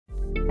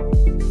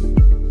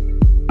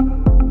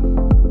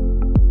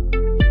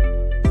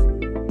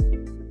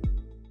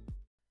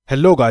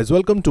Hello guys,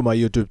 welcome to my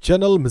YouTube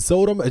channel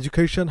Mizoram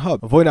Education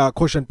Hub. Voina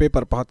question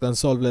paper pahat kan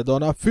solve le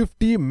dona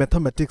 50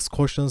 mathematics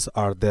questions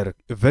are there.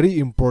 Very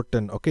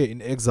important. Okay,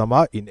 in exam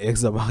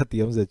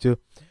tiam je chu.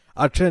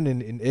 Attend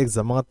in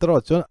exam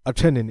tro chon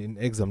attend in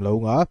exam lo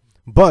nga.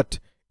 But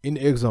in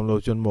exam lo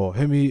chon mo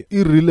hemi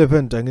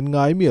irrelevant angin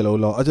ngai mi lo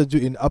lo aja ju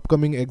in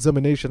upcoming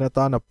examination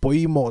ata na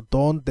poimo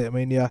don te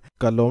mania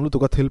kalom lu to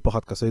ka thil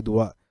pahat ka sai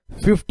duwa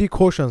 50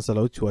 questions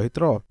lo chu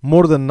hitro.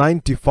 More than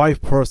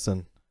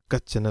 95%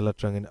 channel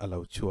atrangin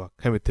allow chua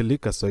chemithili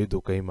ka soidu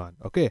kaiman.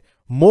 Okay,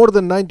 more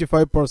than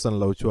 95%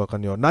 low chua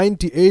kanyo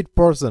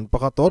 98%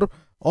 pakator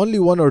only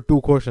one or two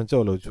question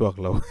cholo chua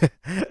lo.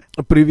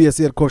 Previous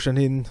year question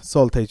in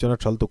solve thai chona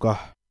chal tuka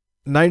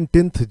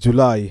 19th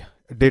July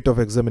date of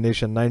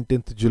examination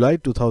 19th July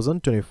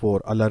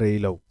 2024 alare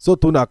lo. So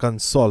tuna kan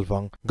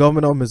solvang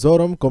Government of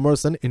Mizoram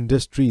Commerce and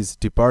Industries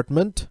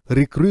Department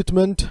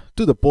recruitment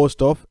to the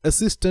post of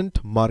Assistant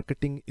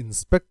Marketing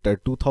Inspector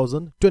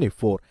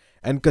 2024.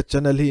 And ka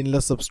channel hi in la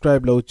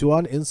subscribe lo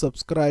chuan in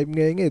subscribe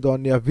nge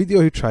donya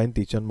video hi try and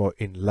teach more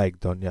in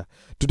like donya.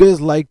 Today's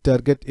like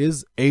target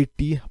is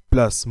 80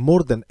 plus,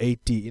 more than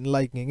 80 in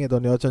like nge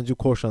donya chanju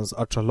questions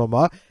atra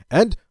loma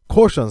and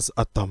questions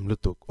atam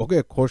lutuk.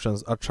 Okay,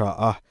 questions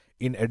atra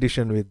in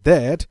addition with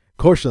that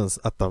questions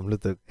atam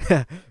lutuk.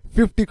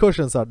 50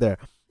 questions are there.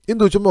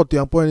 Indu chumo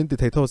tiang point in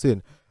ti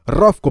thosin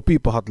rough copy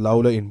pahat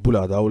laula in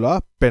bula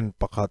daula pen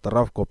pakhat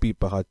rough copy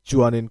pahat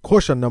chuan in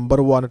question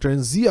number 1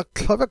 train zia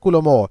khlave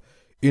kulamo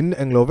in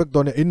englovek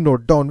donya in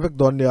note down vek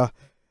donya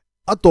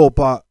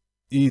atopa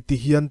I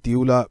tihian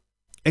tiula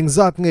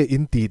engzat nge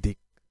in tidik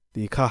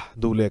ti kha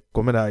dule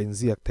komena in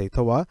ziak thei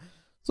thawa.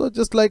 So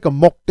just like a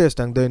mock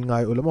test ang den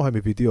ngai ulamo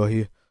hami video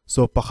hi.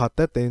 So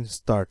pakhat ten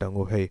start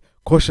angu hey.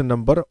 Question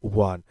number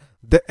 1,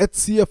 the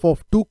HCF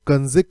of two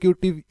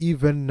consecutive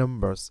even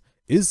numbers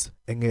is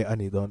enge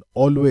anidon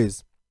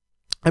always.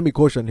 Ami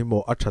question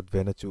himo achat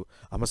venachu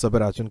ama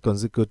saberachun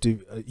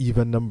consecutive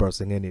even numbers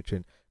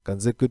engenitin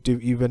consecutive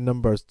even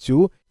numbers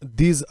chu.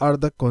 These are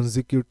the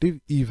consecutive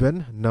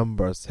even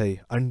numbers.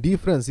 Hey, and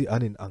difference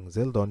anin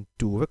angzel don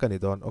 2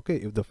 vekanidon. Okay,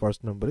 if the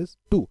first number is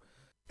 2,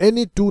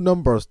 any two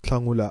numbers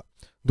thlangula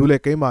dule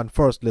kaiman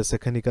first le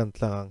second kan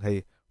thlang.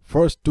 Hey,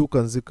 first two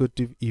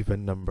consecutive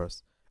even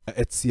numbers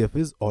HCF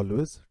is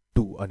always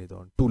 2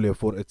 anidon. 2 le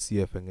 4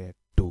 HCF enge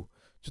 2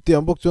 chuti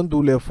ambok chon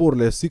 2 le 4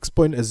 le 6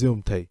 point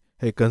assume thai.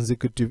 Hey,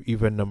 consecutive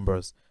even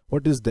numbers.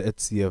 What is the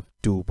HCF?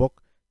 2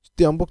 bok.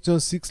 Tiambok chon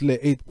 6 le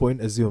 8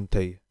 point assume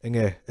thai.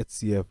 Enge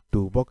HCF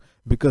 2 bok.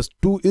 Because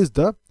 2 is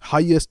the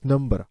highest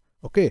number.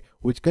 Okay,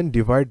 which can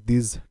divide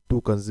these two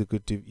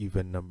consecutive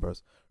even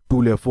numbers.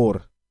 2 le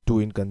 4, 2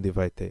 in can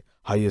divide thai.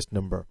 Highest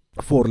number.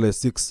 4 le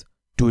 6,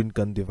 2 in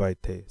can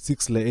divide thai.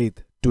 6 le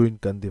 8, 2 in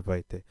can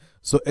divide thai.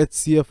 So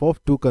HCF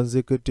of two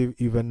consecutive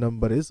even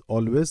number is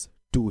always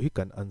 2. He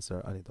can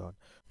answer anidon.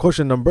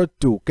 Question number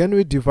 2. Can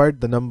we divide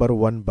the number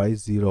 1 by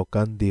 0?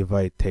 Can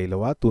divide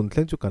thailawa.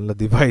 Tuntlen chu kan la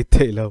divide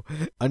thailaw.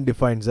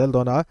 Undefined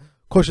zeldona.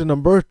 Question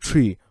number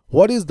 3.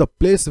 What is the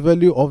place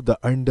value of the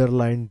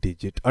underlined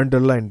digit?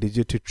 Underlined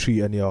digit 3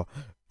 anyo.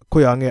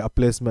 Koyange a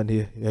placement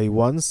here.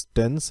 Ones,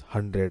 tens,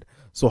 100.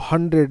 So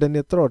 100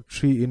 and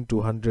 3 into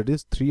 100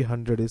 is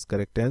 300 is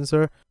correct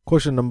answer.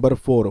 Question number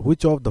 4.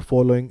 Which of the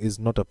following is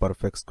not a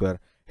perfect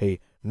square? Hey,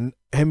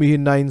 hemi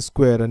 9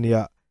 square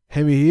anya.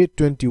 Hemi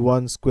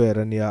 21 square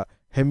anya.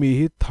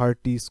 Hemi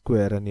 30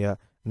 square anya.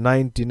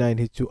 99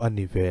 hichu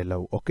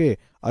anivelaw. Okay,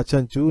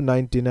 achanchu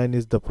 99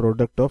 is the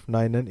product of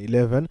 9 and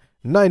 11.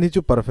 9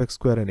 hichu perfect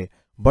square ani.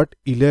 But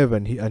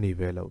 11 hi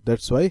anivelaw.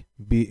 That's why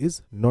B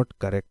is not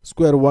correct.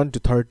 Square 1 to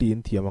 30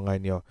 in thiamangay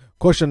niyo.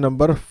 Question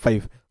number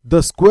 5.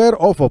 The square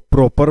of a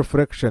proper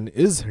fraction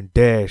is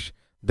dash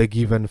the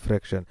given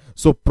fraction.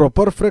 So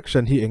proper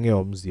fraction hi enge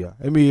omzia.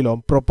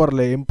 Emilom proper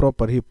le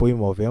improper hi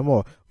poimo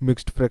vemo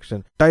mixed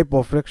fraction. Type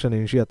of fraction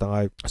in shia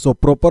tangay. So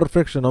proper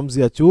fraction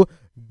omzia chu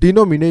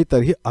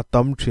denominator hi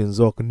atam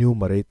trinzok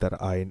numerator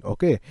ain.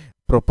 Okay.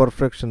 Proper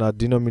fraction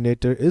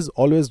denominator is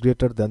always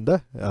greater than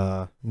the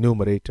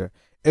numerator.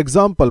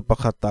 Example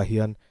pakhata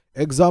hiyan.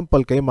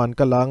 Example kay man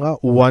ka langa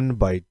 1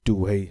 by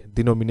 2 hey.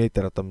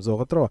 Denominator atam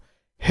zo katro.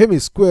 Hemi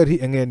square hi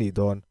enge ni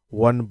don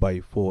 1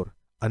 by 4.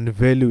 And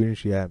value in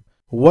shia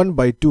 1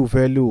 by 2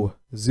 value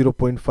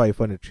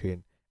 0.5 on a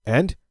chain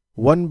and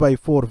 1 by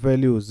 4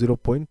 value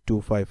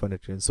 0.25 on a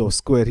chain. So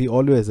square he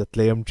always at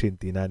layam chain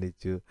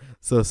tinanichu.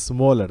 So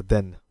smaller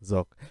than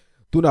zok.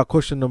 Tuna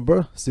question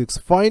number 6.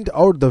 Find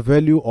out the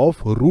value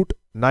of root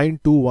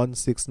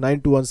 9216.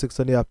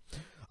 9216 ania.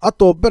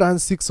 Ato beran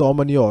 6 om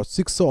aniyo.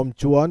 6 om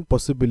chuan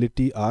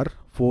possibility are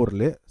 4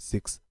 le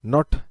 6.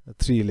 Not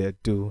 3 le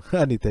 2.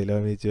 Ani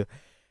tailo michu.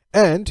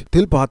 And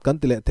til pahat kan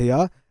tile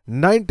thaya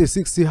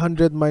 96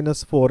 100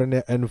 minus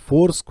 4 and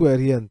 4 square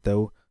here and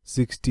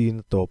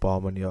 16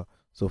 topa mania.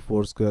 So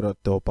 4 square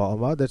topa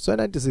ama. That's why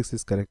 96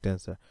 is correct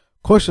answer.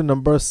 Question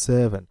number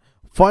 7.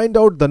 Find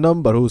out the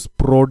number whose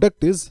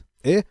product is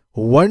a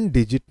one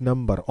digit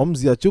number.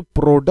 Omzia chu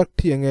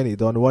product hi angeni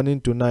don 1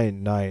 into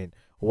 9 9,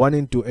 1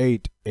 into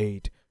 8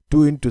 8,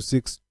 2 into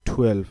 6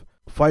 12,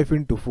 5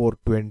 into 4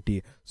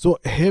 20. So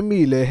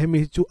hemi le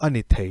hemi chu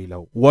ani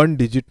thailo one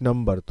digit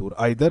number tur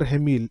either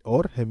hemi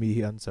or hemi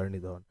hi answer ni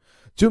don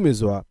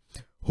chumizwa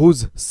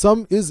whose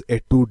sum is a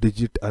 2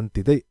 digit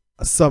anti dai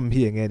sum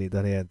hi ngeni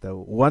don enta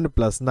 1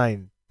 plus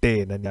 9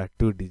 10 and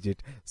 2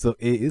 digit. So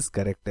A is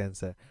correct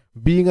answer.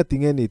 Being a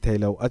thing any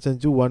thailo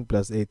achanju 1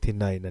 plus 8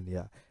 9 and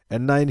ya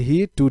and 9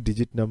 he 2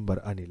 digit number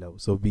anilaw.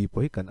 So B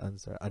po he can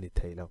answer ani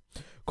thailo.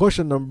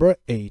 Question number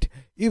 8.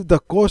 If the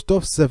cost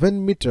of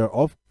 7 meter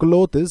of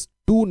cloth is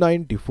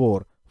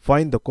 294,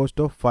 find the cost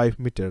of 5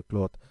 meter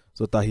cloth.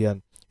 So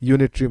tahian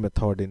unitary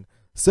method in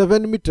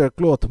 7 meter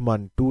cloth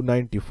man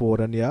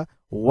 294 and ya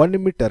 1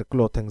 meter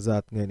cloth ang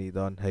zat ngani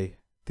don hay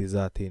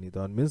tizati ni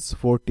don means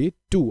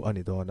 42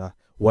 ani dona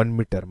 1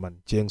 meter man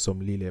cheng som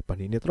lile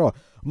paninitro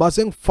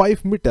maseng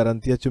 5 meter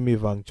antia chumi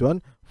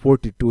wangchuan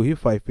 42 hi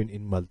 5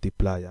 in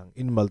multiply yang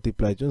in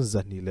multiply chun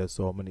zanile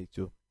so mani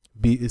chu.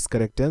 B is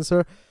correct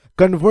answer.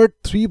 Convert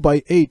 3 by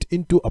 8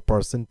 into a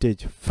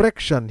percentage.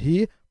 Fraction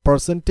hi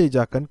percentage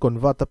akan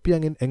convert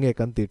apiang in enge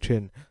kan ti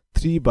thren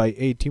 3 by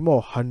 8 mo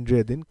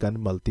 100 in can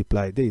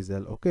multiply the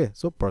isel. Okay,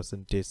 so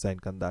percentage sign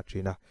kan da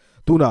trina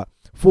tuna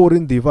 4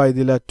 in divide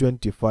ila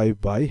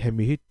 25 by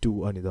hemi hit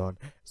 2 anidon.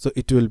 So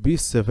it will be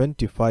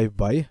 75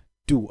 by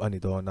 2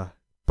 anidona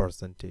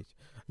percentage.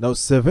 Now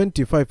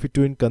 75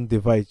 between can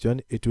divide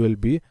John, it will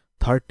be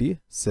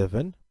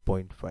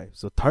 37.5.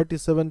 So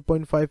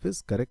 37.5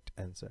 is correct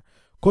answer.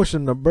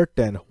 Question number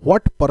 10.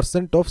 What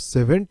percent of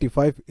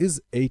 75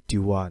 is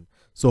 81?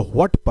 So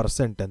what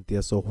percent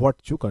antia? So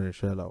what you can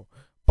allow?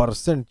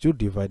 Percent you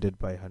divided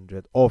by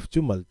 100 of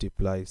to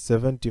multiply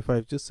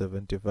 75 to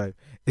 75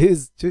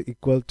 is to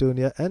equal to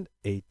near and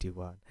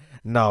 81.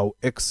 Now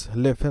x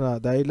left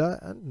hand daila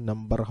and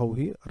number how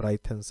he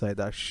right hand side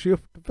a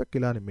shift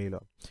vekilani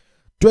melo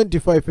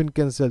 25 in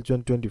cancel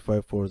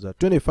 25 4s are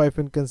 25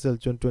 in cancel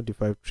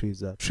 25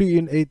 3s are 3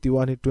 in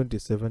 81 in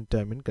 27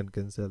 time in can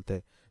cancel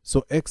te.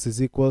 So x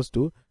is equals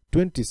to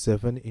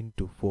 27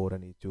 into 4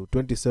 and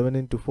 27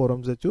 into 4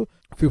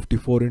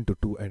 54 into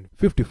 2 and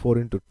 54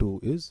 into 2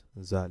 is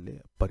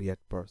zale pariyat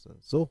person.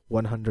 So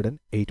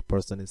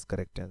 108% is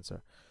correct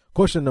answer.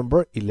 Question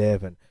number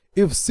 11.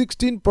 If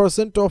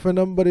 16% of a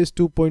number is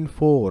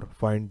 2.4,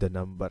 find the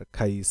number.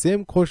 Kai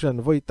same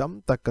question voi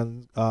tam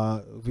takan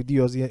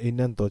videos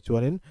inan to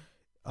chuanin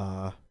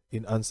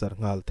in answer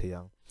ngal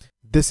theyang.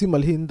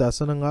 Decimal hin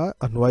dasana nga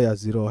anwaya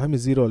 0 hem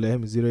 0 le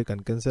hem 0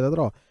 can cancel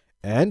draw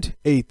and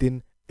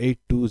 18 8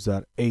 2s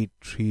are 8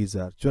 3s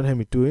are chon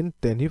hemi 2 in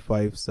 10 hi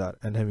 5s are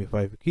and hemi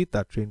 5 ki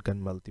ta train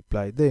can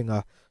multiply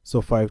denga.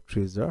 So 5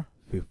 3s are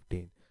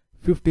 15.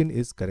 15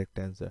 is correct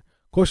answer.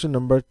 Question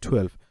number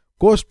 12.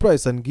 Cost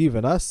price and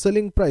given a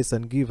selling price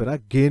and given a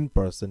gain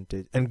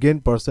percentage and gain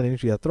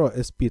percentage yatro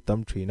SP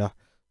tam trina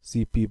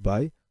CP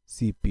by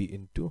CP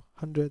into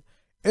 100.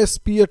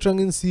 SP atrang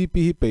in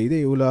CP hi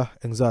payde ula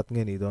engzat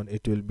ngeni don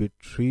it will be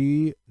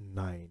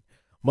 39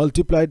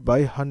 multiplied by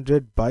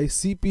 100 by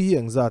CP hi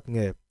engzat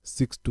nge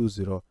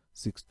 620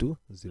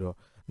 620.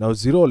 Now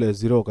 0 le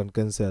 0 can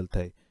cancel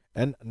thai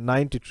and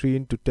 93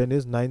 into 10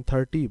 is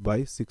 930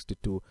 by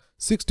 62.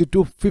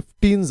 62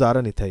 15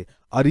 zarani thai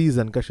a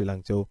reason ka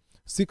shilang chau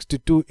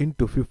 62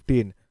 into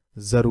 15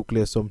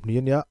 zarukle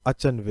somniya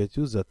achan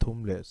vechu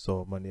zathumle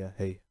so mania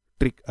hey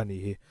trick ani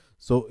he.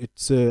 So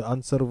its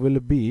answer will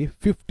be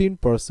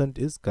 15%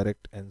 is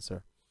correct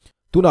answer.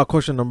 Tuna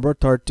question number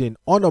 13.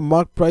 On a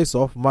mark price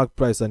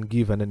and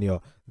given in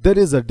your there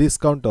is a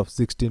discount of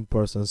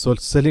 16%. So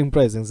selling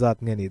price in zat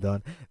ngani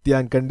don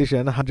tian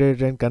condition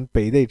 100 rand can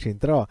pay de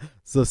thintra.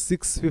 So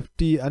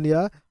 650 and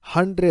ya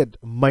 100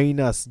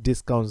 minus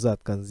discount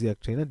zat kan ziak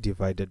trina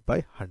divided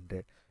by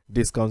 100.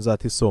 Discount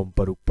zat is som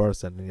paruk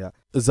person ya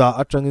za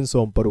atrang in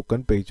som paruk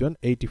kan pay chon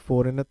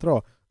 84 in a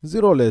throw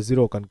 0 le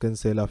 0 kan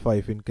cancel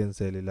 5 in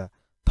cancel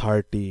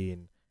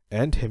 13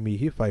 and hemi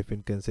hi 5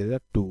 in cancel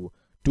 2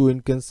 2 in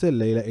cancel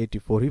layla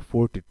 84 hi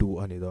 42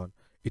 anidon.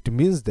 It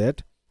means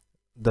that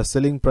the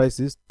selling price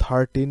is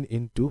 13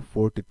 into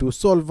 42.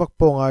 Solve wak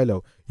po ngai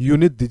lo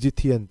unit digit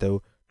hian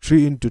teu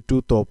 3 into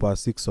 2 topa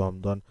 6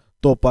 om don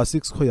topa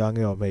 6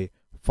 khoyange om hey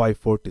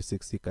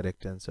 546 the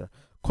correct answer.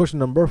 Question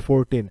number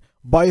 14.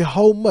 By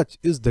how much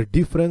is the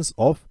difference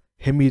of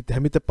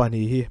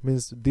hemitapani hi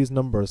means these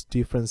numbers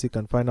difference you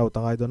can find out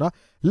angai dona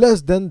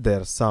less than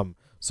their sum.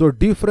 So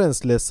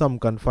difference less sum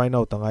can find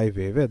out angai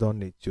veve don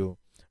ni chu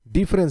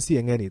difference hi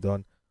ngani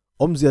don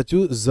omzia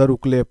chu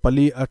zarukle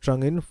pali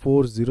atrangin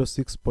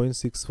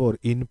 406.64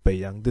 in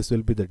payang. This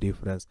will be the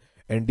difference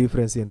and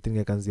difference in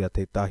thing kan zia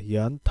theta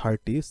hian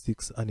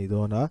 36 ani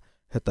dona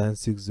hetan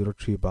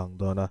 603 bang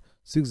dona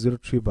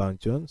 603 bang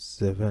chon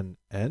 7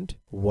 and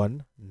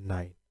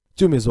 19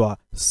 chumizwa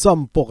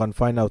sum po kan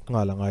find out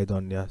nga langai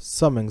don ya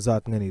sum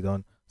engzat ngani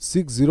don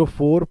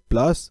 604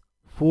 plus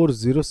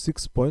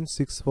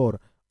 406.64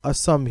 a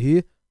sum hi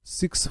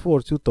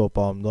 64 chu to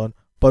pam don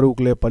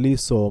parukle pali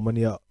so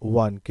mania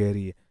 1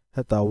 carry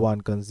heta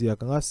 1 kan zia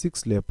kanga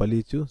 6 le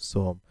pali chu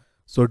som.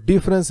 So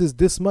difference is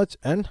this much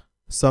and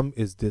sum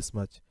is this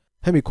much.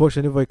 Hemi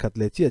question voi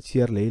khatle chi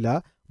achiar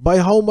leila by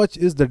how much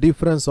is the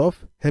difference of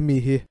hemi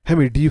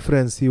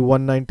difference hi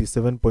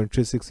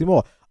 197.36 mo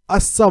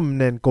asam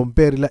nen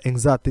compare la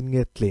engzatin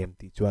nge claim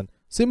ti chuan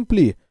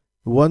simply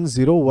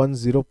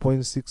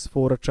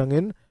 1010.64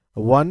 atangin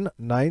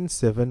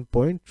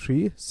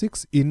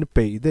 197.36 in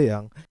pay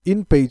deyang in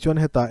pay chuan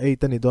heta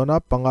 8 ani dona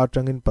panga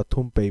atangin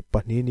pathum pay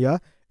pahninia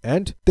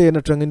and 10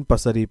 atangin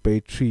pasari pay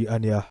 3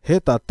 ania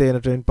heta 10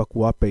 atangin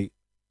pakua pay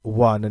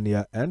 1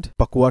 ania and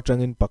pakua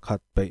atangin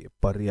pakhat pay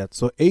pariat.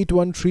 So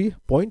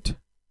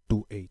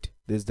 813.28.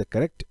 This is the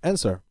correct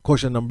answer.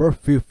 Question number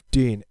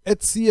 15.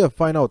 HCF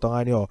find out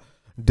ang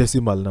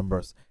decimal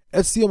numbers.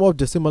 HCM of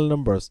decimal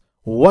numbers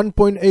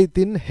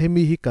 1.18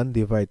 hemi hi kan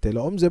divide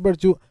telo om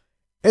zeberchu.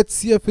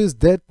 HCF is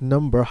that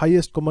number,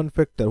 highest common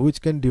factor,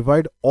 which can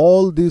divide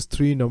all these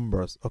three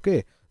numbers.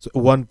 Okay, so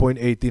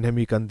 1.18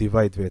 hemi can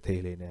divide with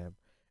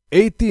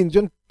 18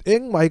 jon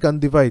eng mai can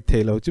divide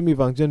thelo chumi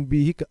function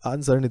b hi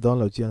answer ni don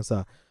lo chiang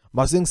sa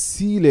maseng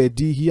c le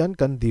d hi an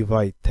can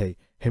divide thei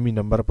hemi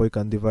number poi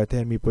can divide the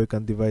hemi poi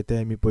can divide the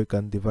hemi poi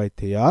can divide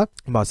the ya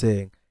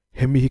maseng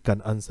hemi hi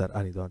can answer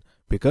ani don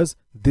because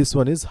this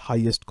one is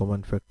highest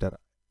common factor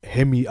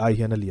hemi I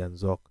hian alian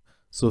zok.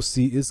 So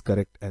c is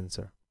correct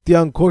answer.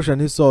 Tiang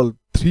question is solved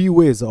 3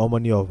 ways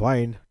omani of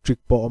wine trick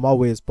po oma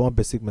ways po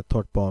basic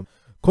method po.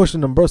 Question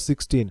number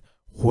 16.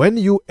 When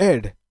you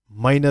add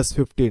minus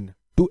 15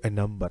 to a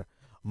number,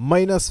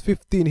 minus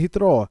 15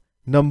 hitro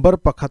number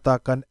pakhata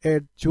kan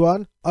add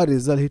chuan a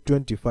result hi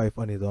 25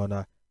 ani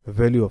dona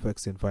value of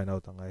x in find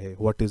out anga he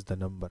what is the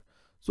number.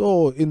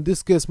 So in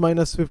this case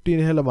minus 15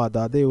 helama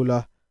da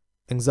deula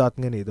engzat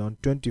ngani don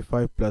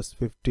 25 plus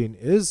 15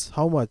 is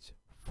how much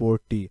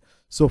 40.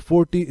 So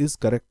 40 is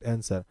correct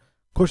answer.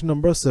 Question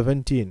number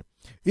 17.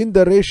 In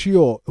the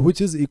ratio which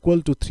is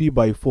equal to 3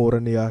 by 4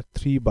 and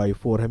 3 by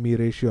 4 hemi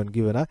ratio and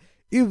given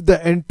if the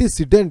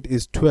antecedent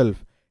is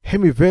 12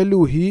 hemi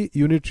value hi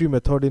unitary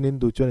method in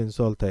duchon in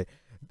solve thai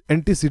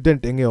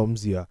antecedent enge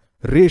omzia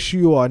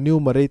ratio a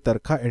numerator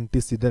kha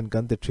antecedent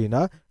kan te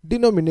trina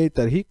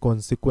denominator hi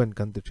consequent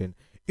kan te trin.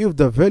 If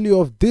the value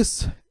of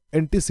this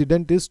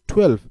antecedent is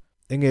 12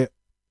 enge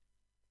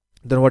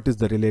then what is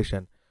the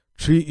relation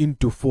 3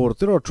 into 4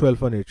 there are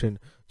 12 and 18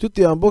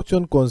 chuti ambok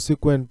chon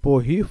consequent po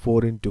hi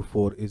 4 into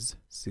 4 is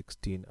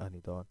 16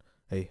 anidon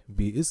hey b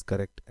is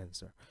correct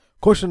answer.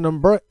 Question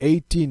number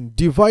 18.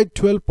 Divide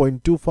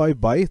 12.25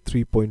 by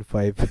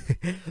 3.5.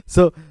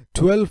 So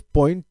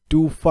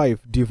 12.25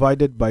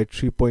 divided by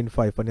 3.5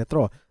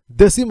 anetro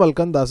decimal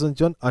kan dasan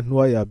chon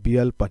anwaya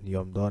bial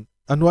paniom don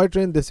anwai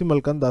train decimal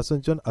kan dasan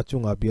chon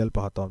achunga bial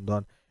pahatom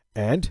don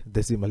and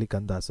decimal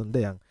kan dasan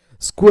deyang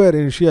square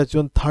in shia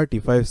chon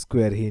 35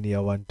 square hi nia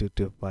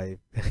 1225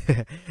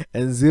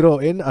 and 0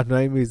 in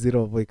anwai mi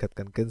 0 boy kat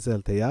kan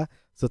cancel thaya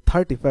so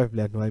 35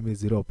 le anwai mi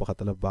 0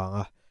 pakatala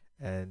banga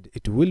and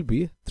it will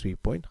be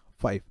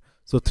 3.5.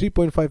 So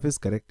 3.5 is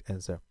correct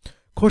answer.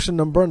 Question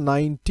number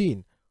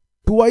 19.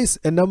 Twice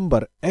a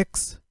number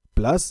x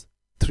plus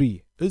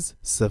 3 is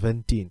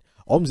 17.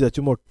 Omzia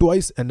chumo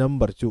twice a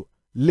number chu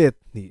let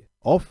ni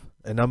of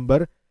a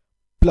number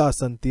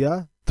plus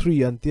antia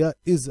 3 antia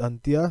is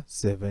antia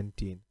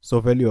 17.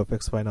 So value of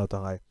x find out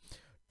angai.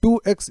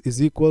 2x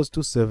is equals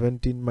to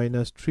 17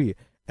 minus 3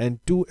 and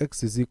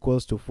 2x is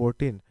equals to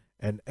 14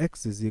 and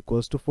x is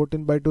equals to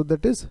 14 by 2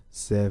 that is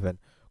 7.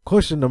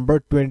 Question number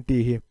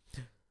 20 here.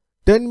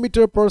 10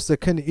 meter per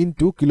second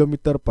into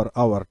kilometer per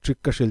hour.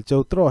 Trick kashil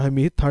chautro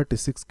hemi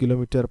 36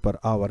 kilometer per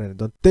hour. And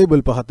the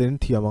table pahatin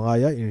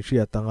thiamangaya in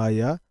shia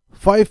tangaya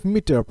 5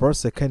 meter per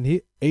second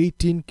hi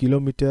 18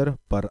 kilometer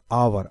per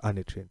hour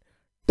anitrin.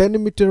 10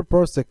 meter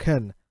per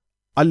second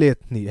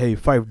aletni hey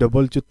 5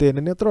 double chute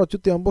netro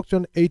chute ambok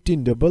chon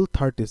 18 double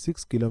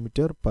 36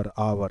 kilometer per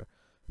hour.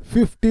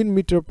 15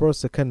 meter per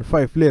second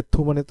 5 let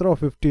thumane tro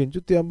 15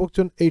 chuti ambok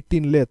chon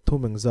 18 let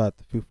thumeng zat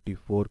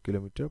 54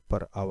 kilometer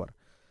per hour.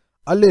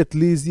 Alet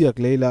li ziak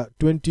leila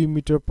 20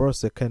 meter per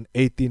second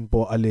 18 po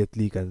alet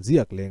li kan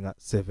ziak lenga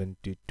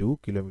 72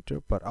 kilometer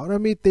per hour.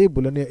 Mi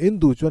table ania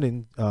indu chon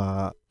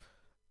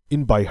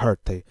in by heart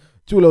thai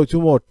chulo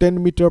chumo 10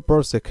 meter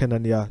per second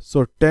ania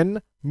so 10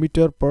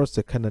 meter per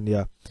second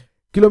ania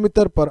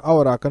kilometer per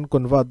hour akan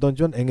convert don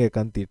chon enge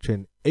kan ti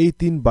train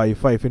 18 by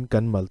 5 in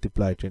can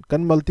multiply train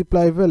can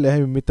multiply well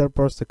meter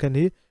per second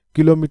hi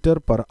kilometer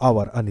per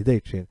hour ani dai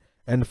train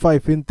and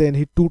 5 in 10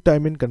 hi 2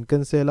 time in can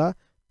cancela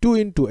 2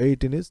 into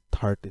 18 is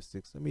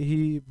 36. I mean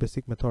he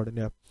basic method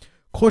in.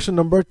 Question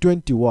number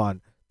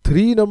 21.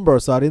 3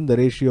 numbers are in the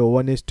ratio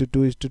 1 is to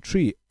 2 is to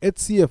 3.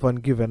 HCF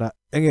ungiven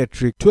enge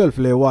trick 12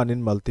 le 1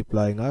 in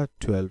multiplying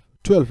 12.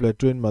 12 le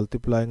 2 in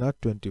multiplying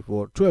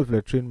 24. 12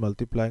 le 3 in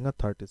multiplying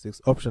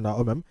 36. Option A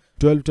OMM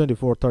 12,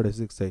 24,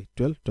 36 say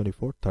 12,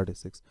 24,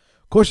 36.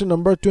 Question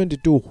number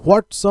 22.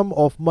 What sum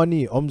of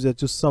money omze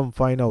to sum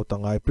find out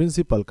angai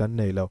principal kan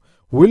nei lo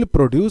will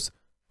produce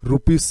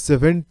rupees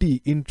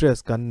 70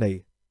 interest kan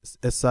nei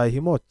SI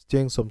himo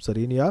cheng som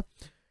sarinia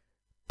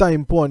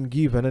time pon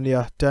given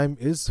ania time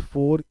is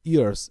 4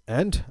 years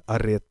and a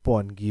rate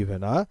pon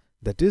given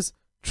that is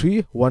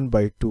 3 1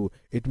 by 2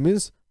 it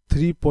means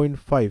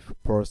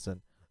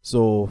 3.5%.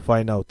 So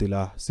find out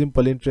tila.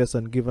 Simple interest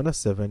ungiven a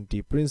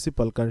 70.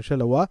 Principal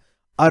kanshalawa.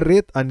 A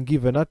rate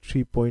ungiven a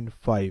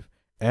 3.5.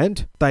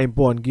 And time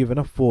po ungiven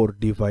a 4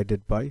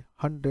 divided by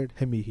 100.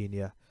 Hemi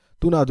hinia.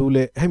 Tuna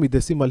dule hemi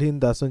decimal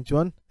hinda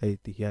sanchuan. Hey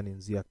tihian in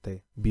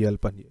ziakte. BL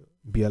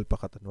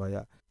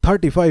pakatanwaya.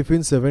 35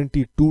 in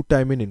 70 2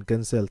 time in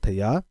cancel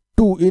thaya.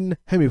 2 in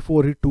hemi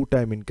 4 hi 2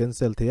 time in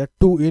cancel thaya.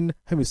 2 in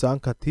hemi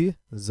sangkhathi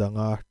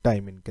zanga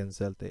time in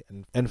cancel the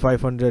and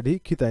 500 hi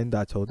kita in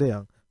da chode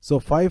yang. So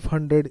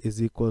 500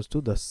 is equals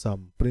to the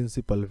sum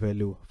principal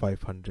value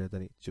 500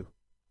 and each.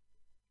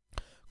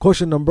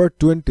 Question number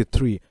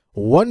 23.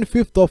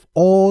 1/5 of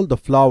all the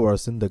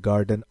flowers in the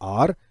garden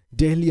are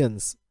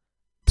dahlias.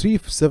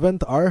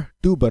 3/7 are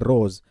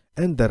tuberose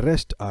and the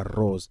rest are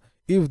rose.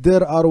 If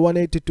there are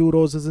 182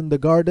 roses in the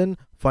garden,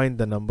 find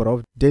the number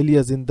of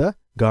dahlias in the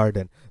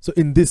garden. So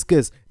in this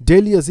case,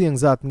 dahlias yang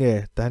zat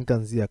nge tahan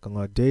kan zia kang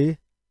day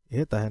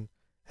tahan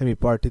hemi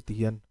party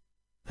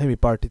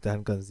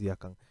tahan kan zia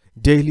kang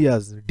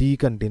dahlias d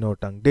kan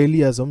denotang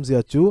dahlias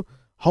zia chu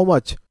how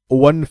much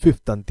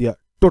 1/5 antia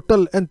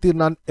total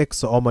antinan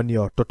x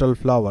omania total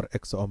flower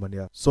x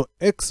omania. So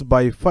x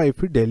by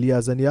 5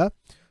 dahlias ania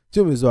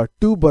chum is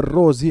 2 bar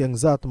rose yang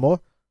zat mo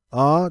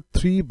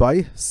 3 by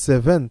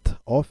 7th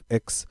of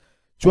x.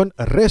 Chuan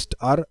rest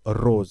are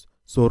rose.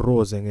 So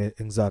rose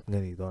eng zat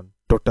ngani don.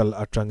 Total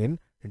atrangin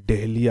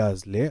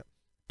dahlias le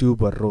 2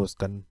 bar rose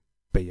kan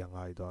payang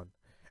ai don.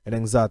 And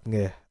eng zat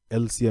nge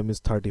LCM is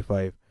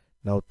 35.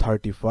 Now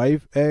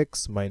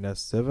 35x minus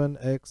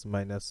 7x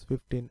minus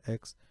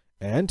 15x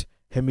and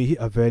hemi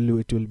a value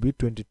it will be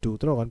 22.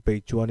 Trawan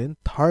pay chuan in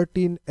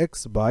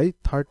 13x by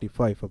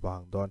 35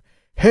 abang don.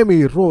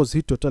 Hemi rose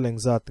hi total eng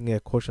zat nge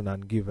question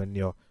and given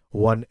yo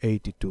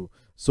 182.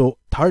 So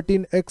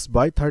 13x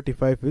by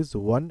 35 is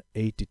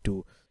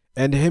 182.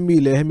 And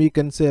hemi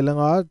cancel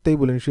nga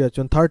table in share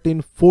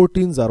 13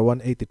 14s are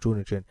 182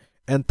 nutrient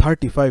and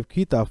 35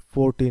 kita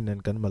 14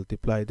 and can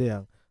multiply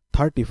the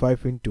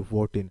 35 into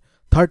 14.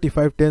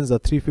 35 10s are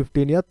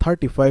 315 ya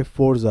 35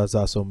 4s are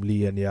zasom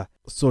lian ya.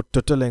 So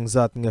total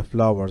engzat nge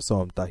flower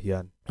som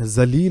tahian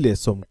zalile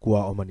som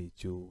kwa omani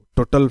chu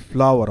total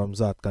flower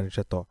omzat kan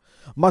shato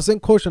maseng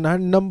question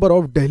and number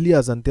of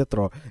dahlias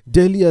antetro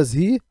dahlias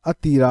hi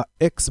atira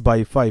x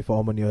by 5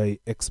 omani hai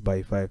x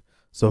by 5.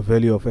 So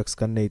value of x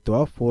kan nei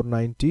to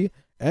 490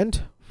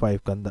 and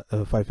 5 kan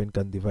 5 in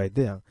kan divide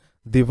there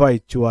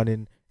divide chuan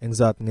in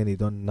engzat nge ni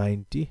don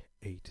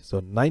 98. So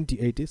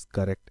 98 is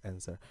correct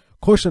answer.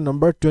 Question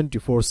number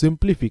 24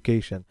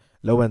 simplification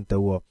lawan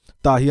tawo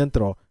tahian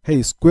tro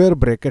hey square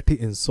bracket hi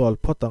insol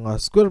photanga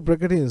square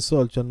bracket hi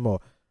insol chanmo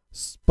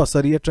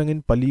pasariya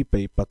trangin pali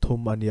pe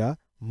pathum anya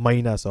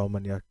minus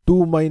omania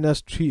 2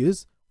 minus 3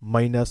 is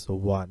minus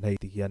 1 hey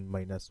tihian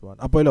minus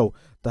 1 apoilo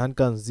tahan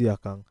kan zia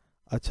kang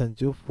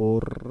achanchu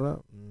 4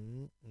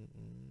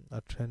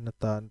 athen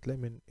tan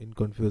klemin in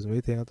confuse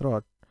me thinga tro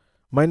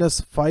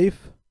minus 5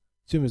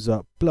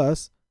 chimiza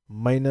plus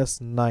minus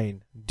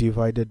 9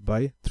 divided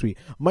by 3.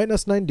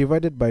 Minus 9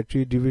 divided by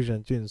 3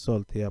 division chin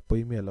sol thea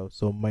poime lo.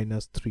 So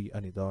minus 3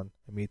 ani don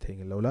mi thing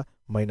lola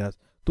minus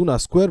tuna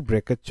square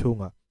bracket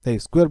chunga hey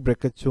square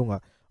bracket chunga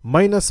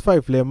minus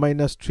 5 le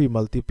minus 3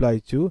 multiply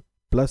chu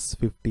plus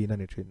 15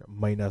 ani thin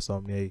minus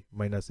omni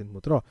minus in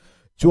mutro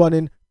chuan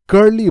in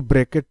curly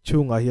bracket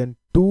chunga hian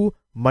 2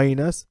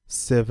 minus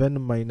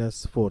 7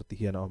 minus 4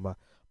 tihian oma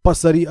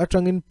pasari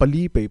atangin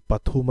pali pe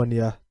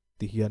pathumania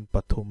tihian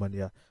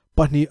pathumania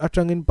Pani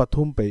atrangin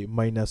pathum pe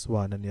minus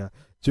 1 anya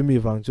chumi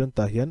wangchon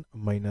tahian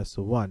minus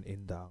 1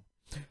 in da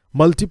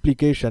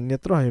multiplication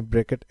netro hai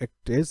bracket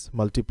act is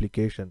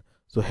multiplication.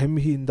 So hem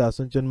hi in da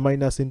sunchon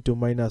minus into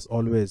minus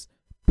always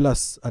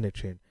plus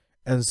anithin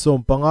and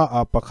som panga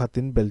a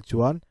pakhatin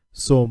belchuan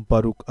som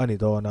paruk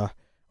anidona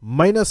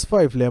minus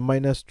 5 le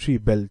minus 3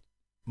 bel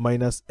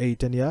minus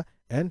 8 anya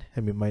and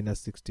hemi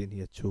minus 16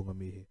 here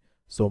chungami.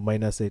 So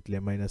minus 8 le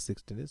minus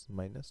 16 is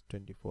minus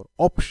 24.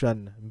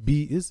 Option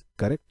B is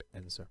correct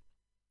answer.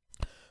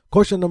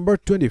 Question number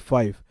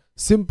 25.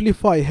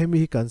 Simplify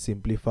hemi can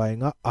simplify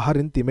nga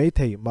aharin timay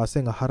thay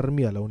maseng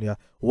aharmi alaunia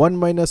 1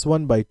 minus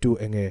 1 by 2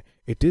 enge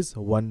it is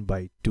 1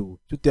 by 2.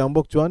 Chu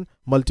tiambok chuan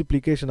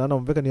multiplication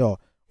anom vekanyo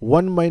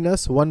 1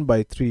 minus 1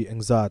 by 3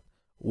 engzat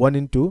 1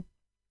 into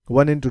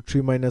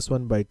 3 minus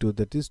 1 by 2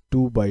 that is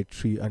 2 by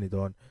 3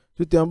 anidon.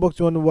 Chu tiambok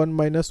chuan 1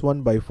 minus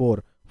 1 by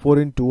 4 4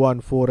 into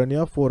 1 4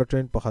 anya 4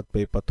 train pakhat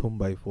pe pathum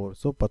by 4.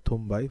 So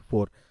pathum by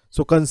 4.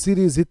 So kan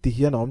series hi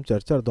tihian om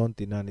charchar don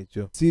tinani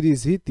chu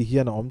series hi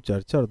tihian om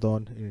charchar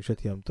don in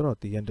shathiam tro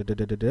tihian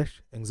dash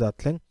engzat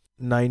thleng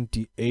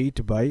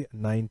 98 by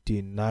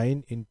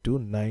 99 into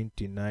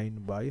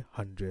 99 by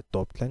 100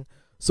 top thleng.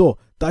 So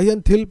tahian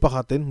thil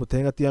pakhaten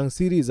muthenga tiang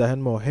series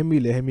ahan mo hemi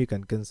le hemi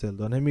kan cancel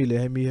don hemi le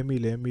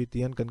hemi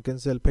tian kan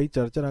cancel phei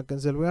charchar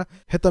cancel wa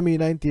hetami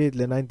 98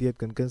 le 98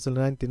 kan cancel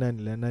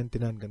 99 le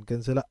 99 kan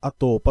cancel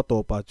ato pa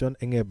chon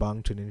enge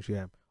bang thinin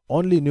shiam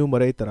only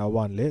numerator a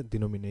 1 le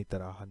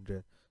denominator a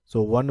 100.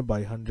 So 1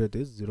 by 100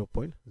 is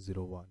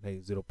 0.01.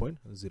 Hey,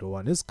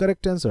 0.01 is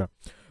correct answer.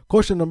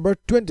 Question number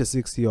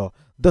 26 here.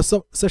 The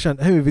session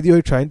hey video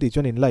hi trying teach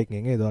in like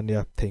nge don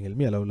ya thengil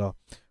mi lo.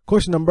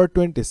 Question number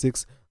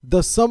 26.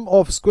 The sum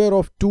of square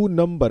of two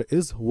number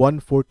is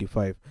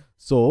 145.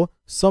 So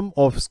sum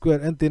of square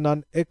and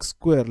then x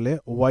square le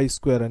y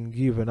square and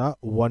given a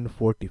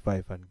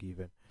 145 and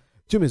given.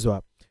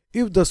 Chumizwa.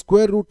 If the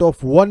square root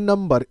of one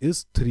number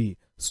is 3,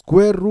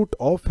 square root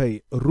of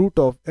root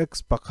of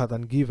x pakhat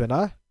and given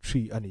a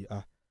 3 ani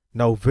a.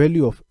 Now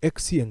value of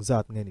x yang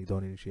zat ngani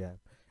don in siya.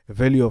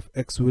 Value of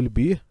x will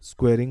be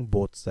squaring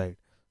both sides.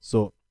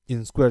 So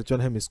in square chon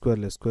hem square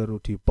le square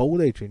root hi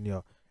pawdai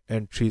trin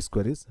and 3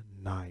 square is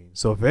 9.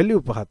 So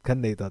value pakhat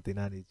kan nei ta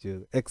tinani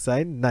chu x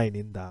sin 9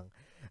 in dang.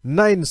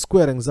 9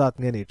 square ang zat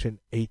ngani trin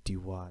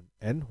 81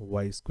 and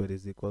y square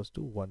is equals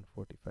to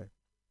 145.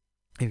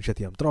 In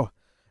shatiam tro.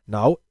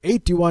 Now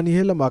 81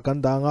 hela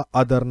makandanga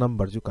other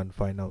number you can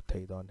find out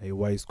don. Hey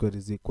y square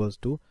is equals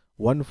to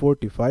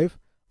 145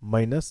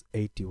 minus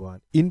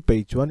 81. In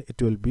page 1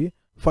 it will be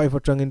 5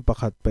 atrangin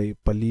pakhat pay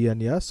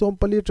palian ya som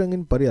pali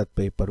atrangin pariat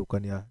pay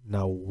parukan ya.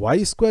 Now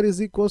y square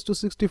is equals to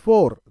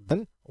 64.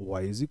 Then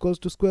y is equals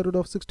to square root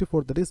of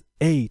 64, that is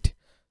 8.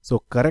 So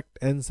correct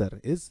answer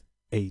is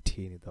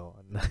 18.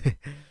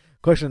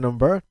 Question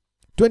number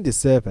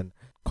 27.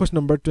 Question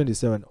number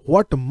 27.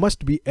 What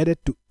must be added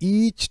to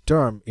each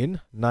term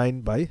in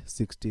 9 by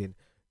 16?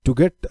 To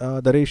get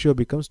the ratio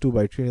becomes 2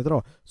 by 3.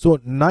 So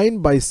 9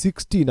 by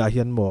 16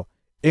 ahian mo.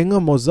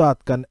 Enga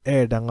mozat kan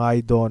add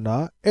angai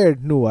dona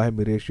add nu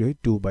ahemi ratio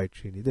 2 by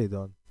 3 ni they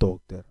don't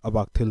talk there.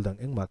 Abak thildang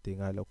eng mati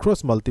ngai lo.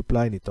 Cross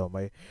multiply ni to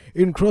mai.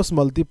 In cross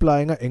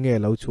multiply nga enge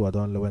lo chua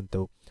don lo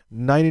ento.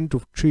 9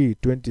 into 3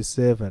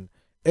 27.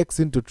 X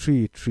into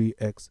 3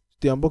 3x.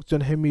 Tiambok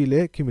chon hemi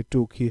le kimi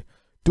 2 ki.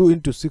 2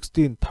 into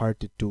 16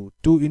 32.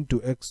 2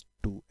 into x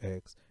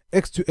 2x.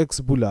 X to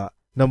x bula.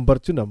 Number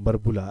to number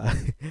bula.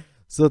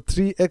 So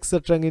 3x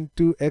atrang in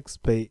 2x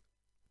pay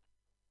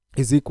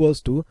is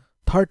equals to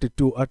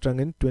 32 atrang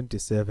in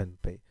 27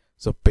 pay.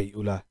 So pay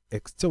ula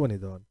x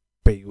chawani don.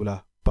 Pay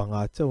ula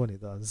panga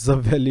chawani don. The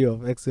value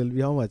of x will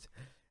be how much?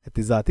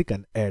 Etizati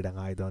can add ang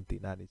I don't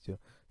tinani chu.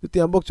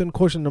 Tiambok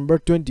question number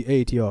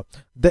 28 here.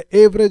 The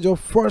average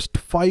of first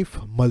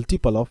 5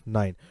 multiple of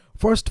 9.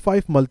 First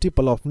 5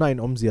 multiple of 9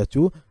 omzia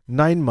chu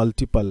 9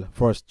 multiple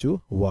first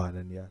chu 1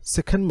 and yeah.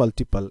 Second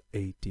multiple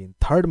 18.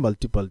 Third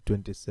multiple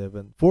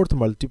 27. Fourth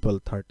multiple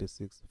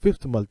 36.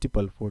 Fifth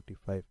multiple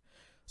 45.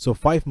 So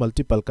 5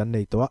 multiple kan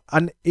nei to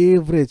an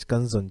average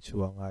kan zon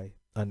chuangai.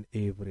 An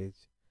average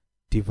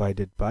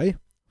divided by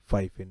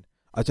 5 in.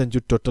 Achan chu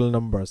total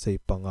number say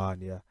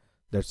pangan ya.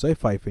 That's why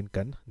 5 in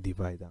can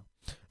divide.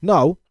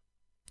 Now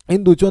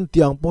in duchon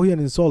tiang po hian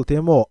in solve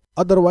temo.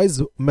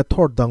 Otherwise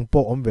method dang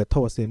po omve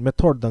thawasin.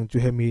 Method dang chu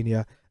hemi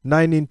niya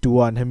 9 into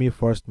 1 hemi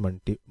first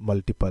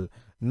multiple.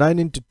 9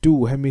 into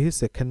 2 hemi hi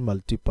second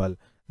multiple.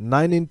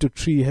 9 into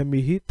 3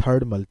 hemi hi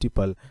third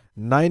multiple.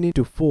 9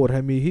 into 4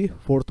 hemi hi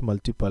fourth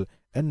multiple.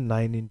 And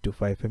 9 into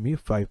 5 hemi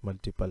 5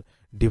 multiple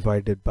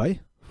divided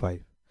by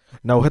 5.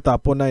 Now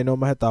hetapo 9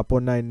 oma hetapo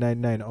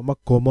 999 oma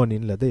common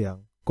in la deyang.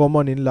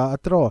 Common in la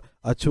atro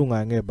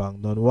achunga nge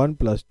bang non 1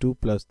 plus 2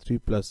 plus 3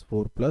 plus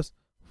 4 plus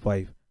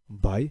 5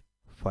 by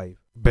 5.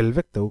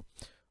 Belvek to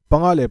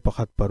pangale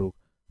pakhat paruk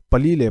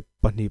palile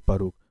pani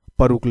paruk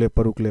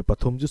parukle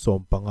pathum ju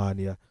som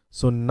pangania.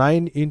 So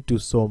 9 into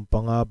som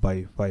panga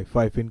by 5.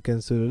 5 in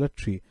cancel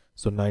 3.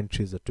 So 9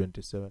 3 is a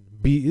 27.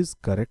 B is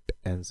correct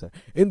answer.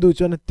 In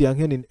duchon tiang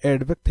hian in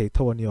add vek thei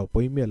thawani aw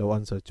poimi lo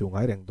answer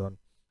chungai reng don.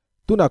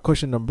 Tuna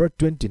question number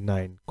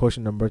 29.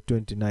 Question number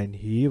 29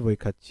 hi voi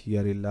khat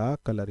chiarila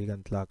kalari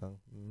gan tlakang.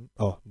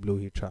 Oh blue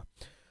hitra.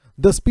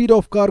 The speed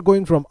of car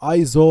going from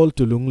Aizawl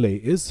to Lunglei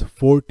is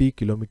 40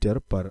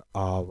 km per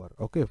hour.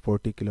 Okay,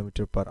 40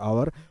 km per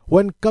hour.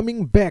 When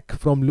coming back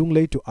from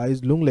Lunglei to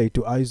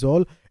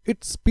Aizawl,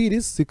 its speed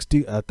is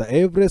 60. The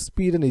average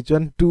speed in each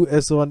one 2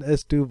 S1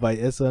 S2 by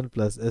S1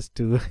 plus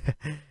S2.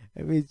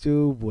 Emi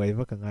chu buai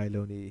ma kangai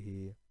lo ni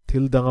hi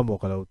thildanga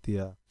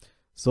mokalautia.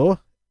 So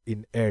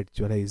in add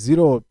chunai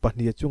 0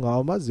 pani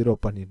chunga ma 0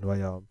 pani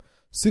nwayam.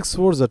 6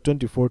 4s are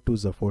 24,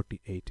 2s are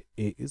 48.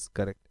 A is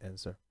correct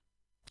answer.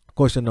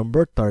 Question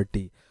number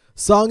 30.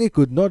 Sangi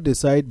could not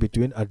decide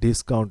between a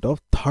discount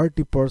of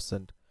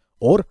 30%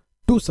 or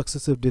two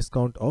successive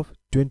discount of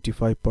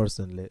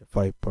 25%,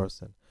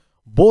 5%.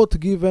 Both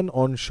given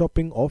on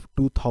shopping of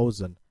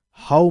 2000.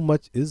 How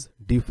much is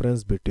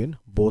difference between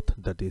both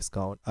the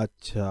discount?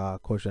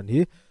 Acha question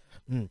hi.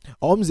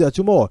 Omzi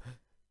achumo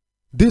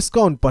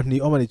discount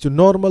pani omani chu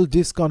normal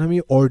discount hami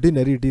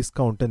ordinary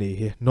discount ani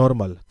hi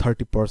normal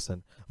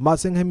 30%.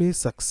 Maseng hami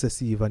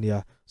successive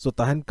ania. So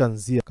tahan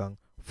kanzia kang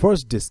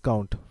first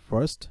discount.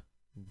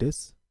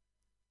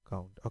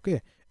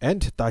 Okay,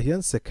 and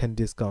tahian second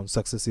discount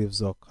successive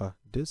zoka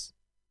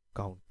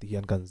discount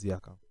tihan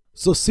kanzia kang.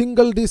 So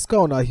single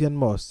discount ahian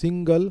mo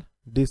single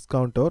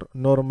discount or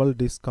normal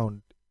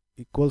discount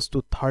equals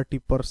to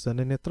 30%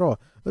 in etro.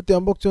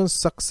 Tiambok chon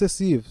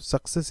successive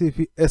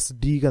hi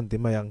SD ganti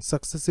mayang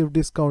successive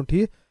discount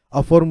hi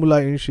a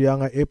formula in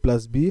shiyanga A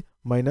plus B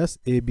minus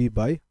AB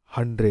by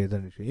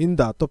 100. In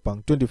that to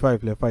pang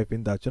 25 le 5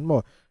 in that chon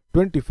mo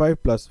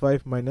 25 plus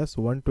 5 minus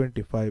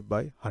 125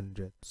 by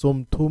 100.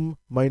 Somthum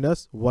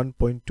minus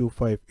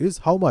 1.25 is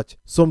how much?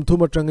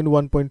 Somthum atrang in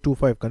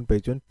 1.25 kan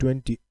page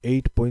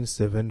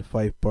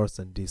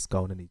 28.75%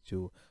 discount ani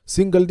chu.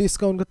 Single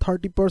discount ka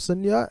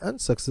 30% ya and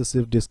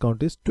successive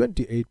discount is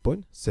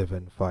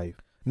 28.75.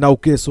 Now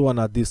case one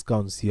a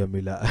discount siya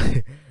mila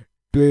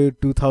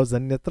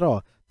 2000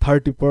 netra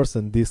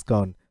 30%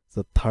 discount.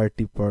 So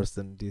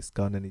 30%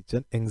 discount ani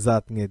chan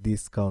engzat nge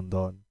discount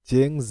don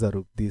cheng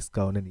zaruk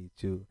discount ani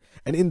chu.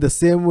 And in the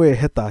same way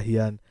heta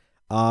hian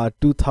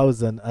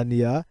 2000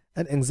 ania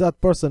and engzat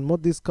person mo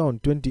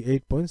discount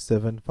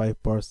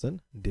 28.75%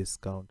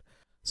 discount.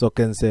 So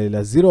cancel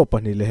la 0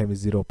 pani lehem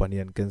 0 pani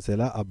and cancel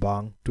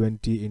abang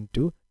 20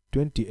 into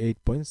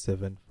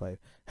 28.75.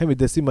 Hemi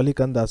decimally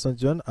kan dason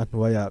jon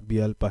anwaya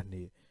bial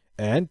pani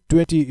and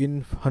 20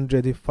 in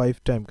 100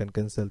 5 time can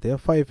cancel there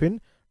 5 in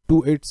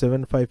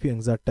 2875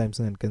 exact times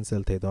and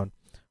cancel the don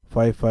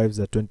 5 5s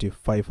are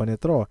 25 and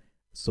throw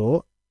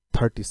so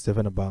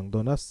 37 abang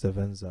dona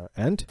 7s are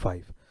and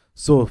 5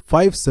 so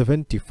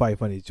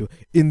 575 on each.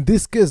 In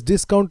this case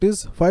discount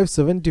is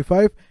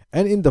 575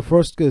 and in the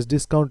first case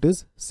discount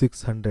is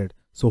 600.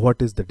 So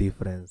what is the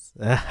difference?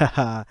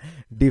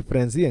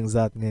 Difference is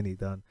exact ngani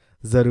don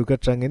zaruka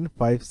trang in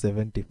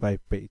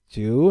 575 page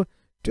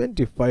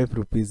 25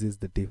 rupees is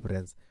the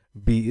difference.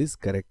 B is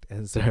correct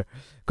answer.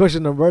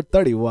 Question number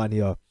 31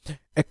 here.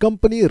 A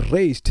company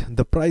raised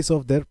the price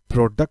of their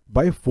product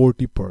by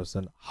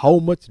 40%. How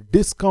much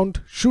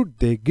discount should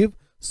they give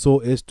so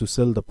as to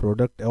sell the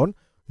product on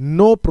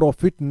no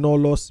profit no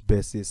loss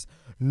basis?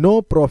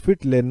 No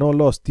profit le no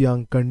loss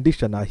tiang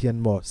condition ahian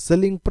mo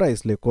selling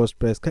price le cost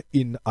price ka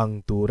in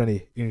ang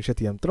turani in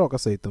shatiam tro ka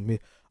say to me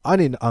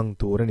anin ang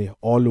turani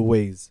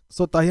always.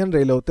 So tahian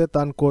relote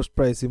tan cost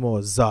price mo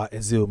za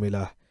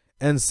ezumila.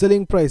 And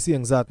selling price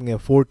is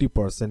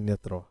 40%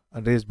 netro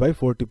and raised by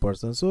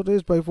 40%. So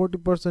raised by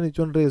 40%, each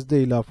one raised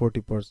the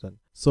 40%.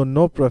 So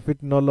no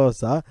profit, no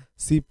loss.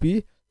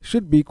 CP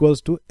should be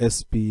equals to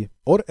SP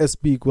or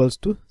SP equals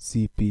to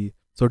CP.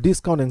 So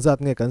discount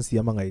exact kan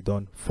siya mga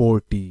idon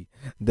 40.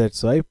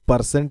 That's why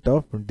percent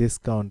of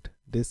discount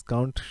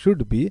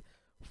should be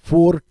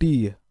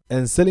 40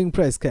 and selling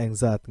price ka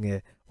exact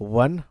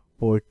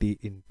 140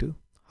 into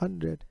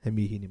 100.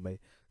 Hemi hinimay.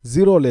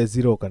 0 le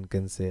 0 can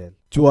cancel.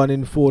 1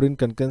 in 4 in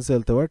can cancel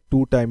the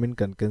 2 time in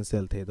can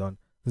cancel the don.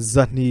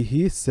 Zani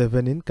hi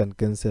 7 in can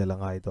cancel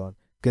ang don.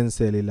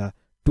 Cancel ila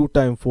 2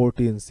 time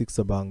 40 in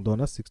 6 bang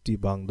dona 60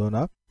 bang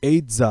dona.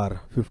 8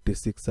 zar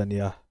 56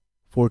 ania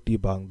 40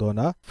 bang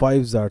dona.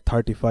 5 zar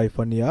 35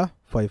 ania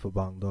 5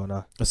 bang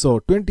dona. So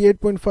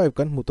 28.5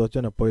 kan muto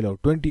chana poilo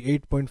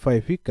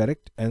 28.5 hi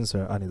correct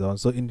answer ani don.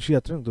 So in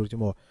shia trang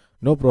durjimo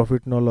no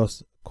profit no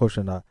loss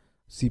question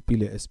CP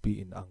le SP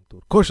in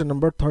angtur. Question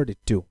number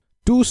 32.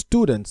 Two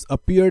students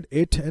appeared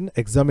at an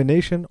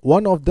examination.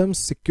 One of them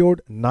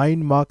secured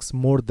 9 marks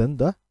more than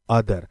the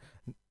other.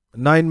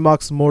 9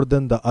 marks more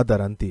than the other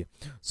anti.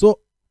 So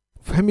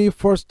hemi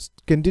first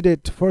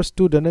candidate first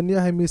student anya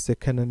hemi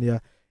second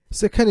anya.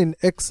 Second in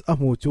X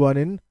amu chuan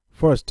in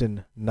first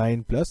in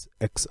 9 plus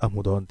X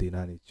amu don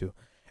tinani chu.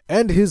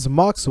 And his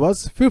marks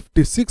was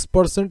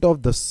 56%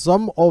 of the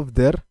sum of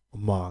their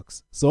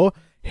marks. So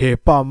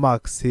hepa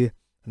marks he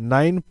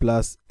 9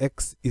 plus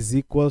X is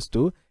equals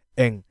to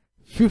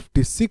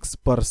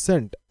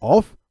 56%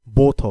 of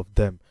both of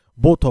them.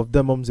 Both of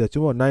them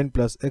 9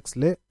 plus X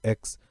le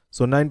X.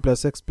 So 9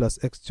 plus X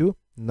chu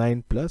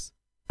 9 plus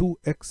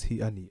 2X hi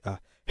ani.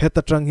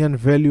 Heta tranghian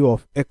value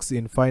of X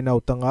in find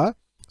out nga.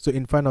 So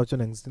in find out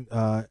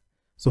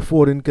so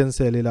 4 in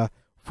cancel ila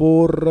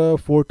 4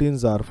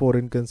 14s are 4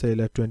 in cancel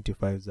ila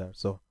 25s are.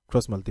 So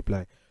cross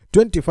multiply.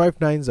 25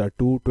 9s are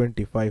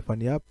 225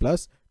 ania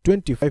plus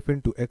 25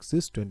 into X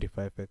is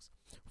 25X.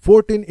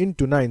 14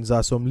 into 9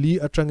 zasom li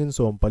atrangin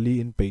som pali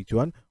in page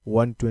 1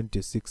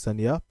 126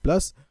 ania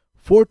plus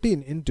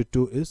 14 into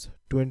 2 is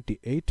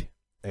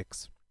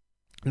 28X.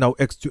 Now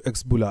X to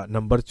X bula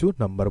number chu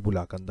number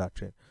bula kan that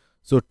train.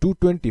 So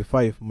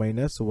 225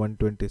 minus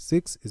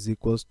 126 is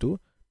equals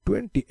to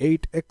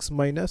 28X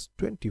minus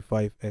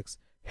 25X.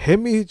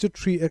 Hemi hi chu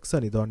 3X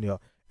ani don yo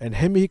and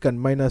hemi kan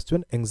minus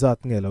 1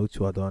 exact nge lau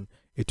chu don.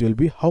 It will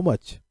be how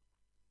much?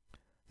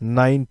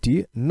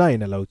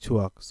 99 allow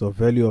chuak. So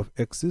value of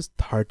X is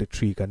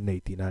 33 kan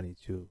 89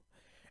 chu.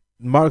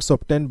 Marks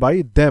obtained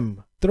by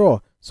them.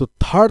 Throw. So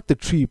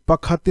 33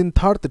 pakhatin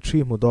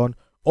 33 mudon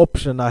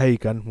option ahi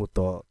kan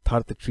muto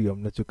 33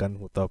 omna chu kan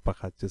muto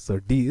pakhat chu. So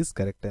D is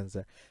correct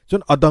answer.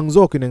 Chon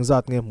adangzo kin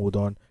exact nge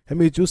mudon.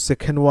 Hemi chu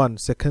second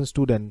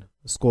student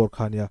score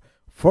khania.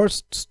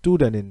 First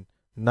student in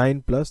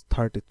 9 plus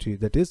 33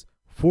 that is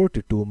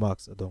 42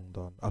 marks adong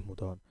don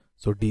amudon.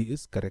 So D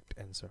is correct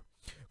answer.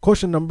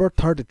 Question number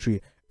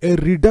 33. A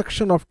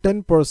reduction of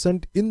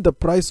 10% in the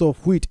price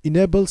of wheat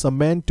enables a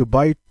man to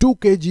buy 2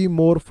 kg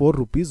more for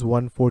rupees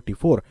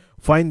 144.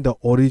 Find the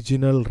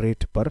original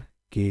rate per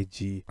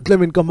kg.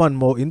 Itlamin kaman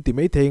mo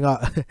intimate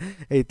nga.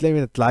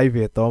 Itlamin at live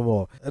ito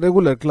mo.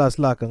 Regular class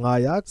la ka nga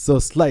yak. So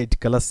slide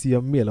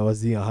kalasiam mi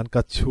lawazi nga han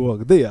ka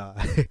chuag de ya.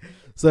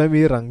 so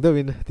mi rang da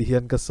win ti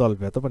hian ka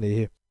solve ta pani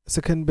hi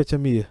second batch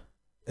mi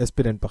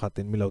aspirant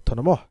pakhatin mi lo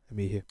thonamo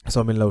mi hi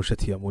so min lo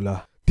shathia mula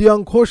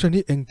tiang question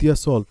hi engtia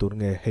sol tur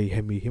nge hei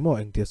hemi hi mo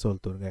engtia sol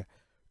tur nge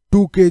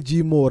 2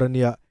 kg more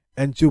ania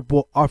and chupo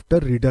after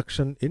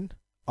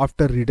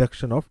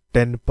reduction of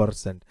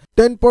 10%.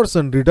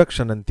 10%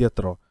 reduction and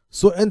teatro.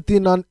 So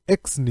entinan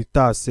x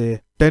nita se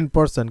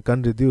 10%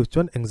 can reduce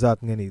chon engzat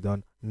nge ni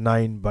don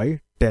 9 by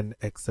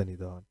 10x ani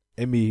don.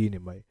 Emi hi ni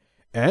mai.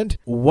 And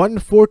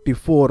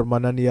 144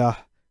 manania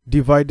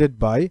divided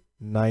by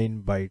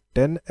 9 by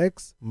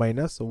 10x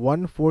minus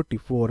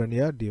 144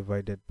 ania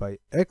divided by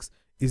x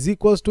is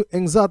equals to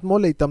engzat mo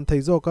leitam thai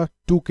zo ka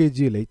 2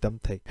 kg leitam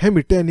thai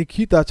hemi te ni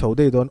khita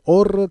chhode don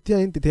or tia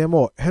in ti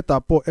themo heta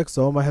po x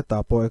oma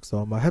heta po x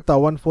oma heta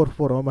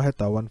 144 oma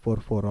heta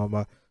 144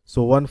 oma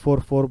so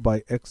 144 by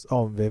x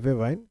om ve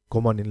vain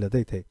common in la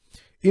dei thai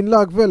in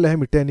lag vel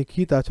hemi te ni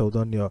khita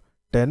chhodon yo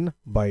 10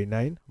 by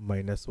 9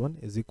 minus 1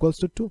 is equals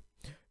to 2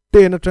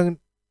 10 atang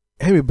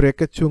hemi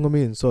bracket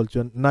chungami in sol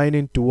chon 9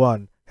 into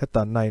 1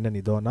 heta 9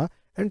 ani dona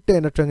and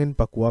 10 atang in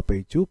pakwa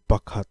pe chu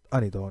pakhat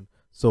ani don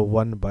so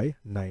 1 by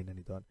 9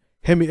 ani don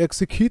hemi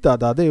x khita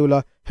da deula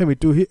hemi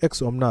 2 hi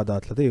x omna da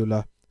thla deula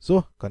so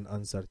kan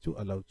answer chu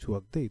allow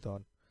chuak dei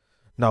don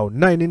now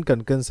 9 in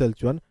can cancel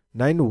chuan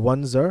 9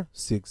 ones are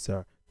 6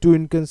 are 2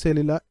 in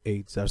cancel ila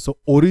 8 are so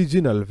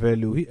original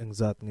value hi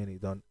engzat nge ni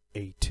don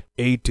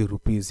 8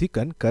 rupees hi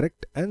kan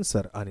correct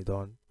answer ani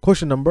don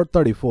question number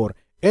 34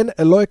 an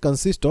alloy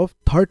consists of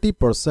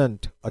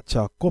 30%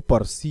 acha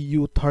copper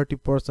cu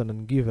 30%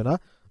 and given a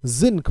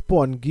zinc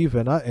pon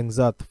given a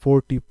engzat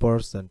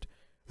 40%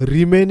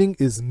 remaining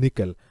is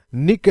nickel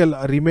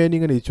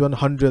remaining in each one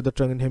 100 the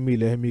trang in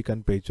hemi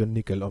can pay chon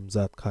nickel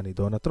omzat khani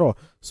don atro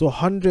so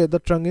 100 the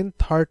trang in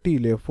 30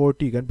 le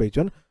 40 can pay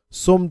chon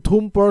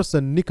somthum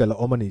percent nickel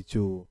omani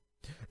chu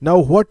now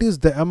what is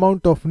the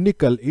amount of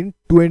nickel in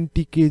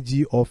 20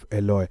 kg of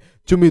alloy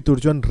chumi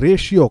turjon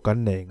ratio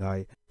kan nei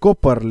ngai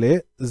copper le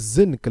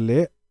zinc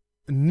le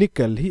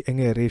nickel hi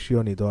enge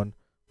ratio ni don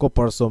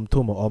copper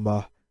somthum oma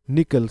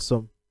nickel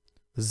som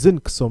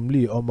zinc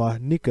somli oma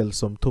nickel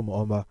somthum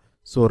oma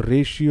so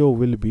ratio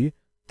will be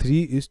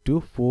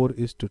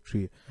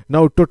 3:4:3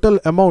 now total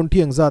amount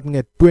hi engzat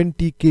nge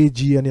 20 kg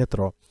ani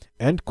atro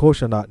and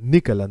koshana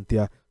nickel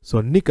antia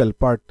so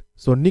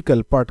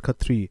nickel part kha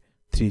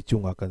 3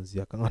 chunga kan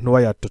zia kan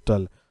anwaya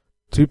total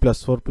 3 plus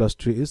 4 plus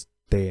 3 is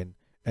 10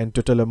 and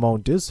total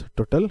amount is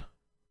total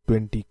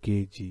 20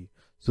 kg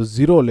so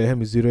 0 le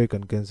hem 0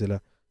 kan cancel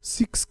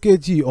 6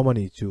 kg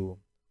omani chu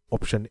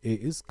option A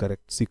is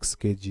correct 6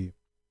 kg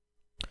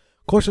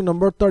question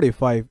number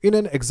 35 in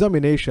an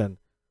examination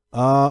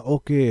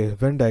okay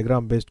Venn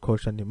diagram based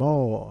question ni mo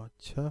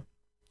acha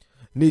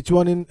niche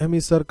one in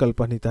hemi circle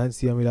pani tan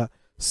siamila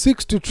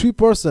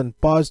 63%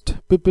 passed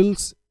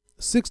people's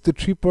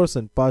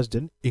 63% passed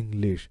in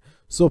English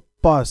so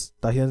pass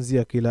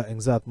tahianzia kila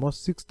engzat mo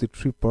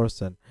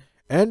 63%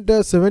 and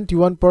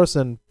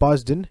 71%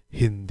 passed in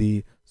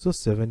Hindi so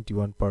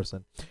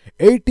 71%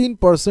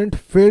 18%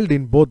 failed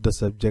in both the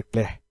subject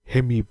le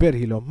hemi per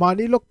hilo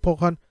mani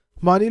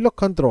lok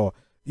kantro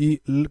I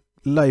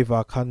live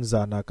khan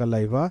zana ka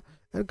live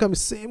and come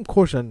same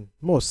question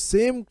mo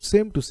same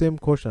to same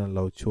question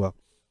lo chua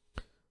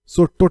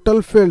so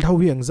total failed how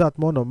hi engzat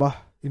mo no ma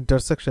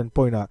intersection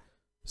point a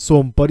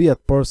som pariat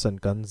person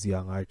kan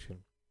ziang ai chin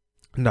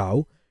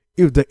now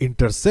if the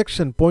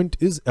intersection point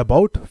is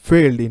about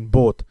failed in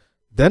both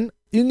then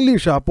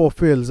English apo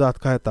fail zat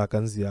ka ta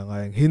kan ziang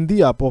ai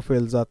Hindi apo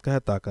fail zat ka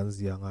ta kan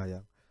ziang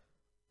ai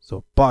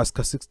so pass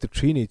ka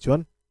 63 ni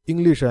chon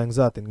English ang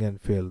zat in ngen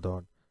fail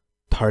don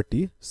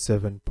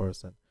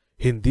 37%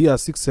 Hindi a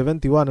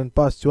 671 and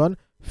pass chuan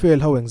fail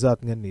how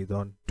engzat ngen ni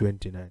don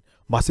 29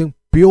 masing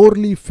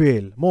purely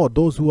fail more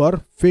those who are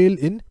fail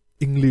in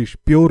English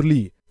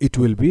purely it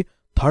will be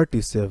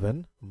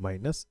 37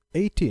 minus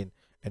 18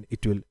 and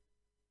it will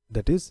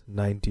that is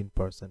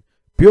 19%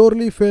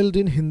 purely failed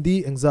in Hindi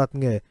engzat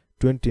nge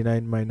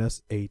 29 minus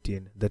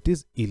 18 that is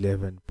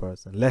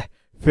 11% le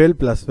fail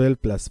plus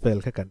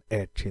fail ka kan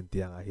add chin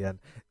tiang a hian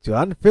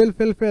chuan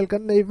fail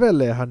kan nei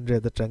vel 100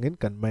 the trangin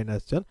kan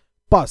minus chan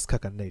pass ka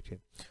kan nei chin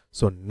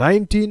so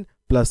 19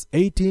 plus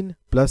 18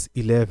 plus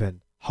 11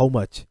 how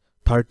much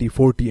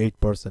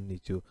 48% ni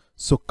chu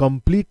so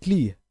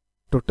completely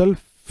total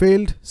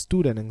failed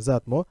student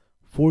engzat mo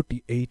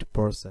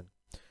 48%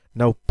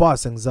 now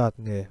pass engzat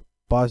nge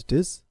passed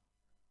is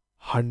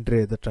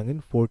 100 the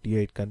trangin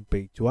 48 kan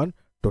pay chuan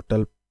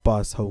total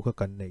pass how ka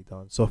kan nei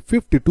down so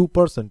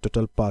 52%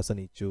 total pass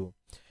ani chu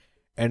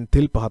and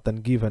thil pahatan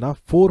given a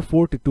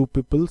 442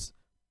 peoples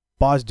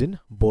passed in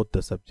both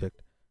the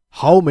subject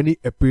how many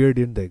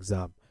appeared in the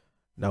exam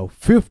now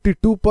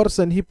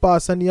 52% he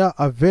pass ania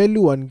a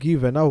value and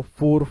given a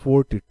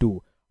 442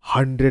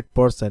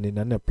 100% in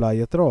an apply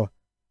atro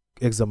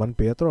exam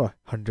pe atro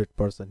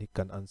 100% he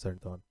can answer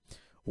down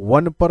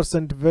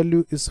 1%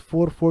 value is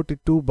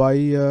 442 by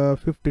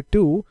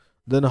 52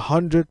 then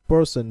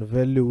 100%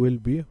 value will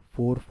be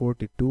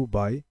 442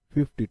 by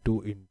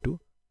 52 into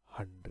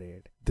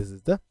 100 this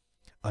is the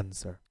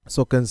answer.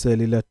 So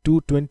cancel ila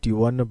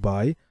 221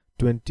 by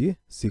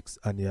 26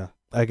 anya.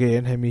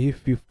 Again hemi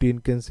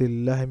 15 cancel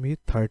ila hemi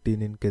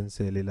 13 in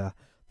cancel ila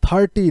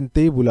 13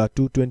 table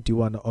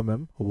 221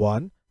 omem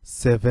 1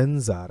 7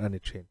 zar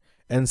anitrin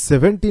and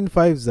 17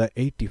 5 za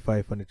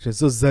 85 anitrin.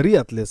 So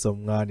zariat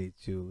lesam ngani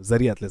chu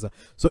zariat lesam.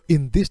 So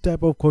in this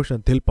type of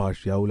question til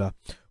pass yaula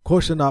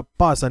question a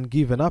pass and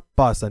given a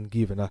pass and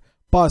given a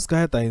pass ka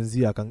heta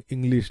inzia kang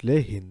English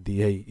le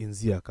Hindi hai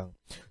inzia kang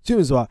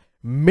chimizwa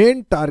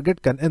main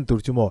target kan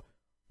entur chumo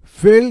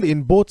failed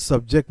in both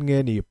subject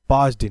nge ni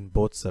passed in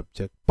both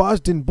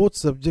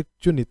subject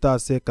chunita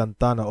se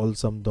kantana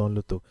olsam don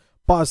lutu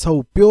pass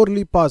how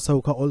purely pass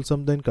how ka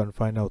olsam then can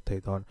find out thai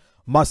don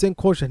maseng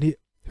question hi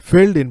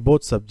failed in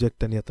both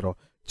subject and yatro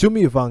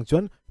chumi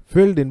wangchon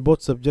failed in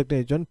both subject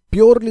ne chon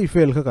purely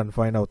fail ka can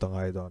find out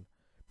angai don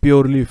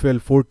purely fail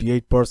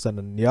 48%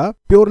 and ya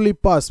purely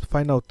pass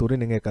find out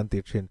turin nge kan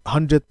tichin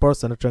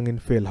 100% atang in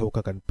fail how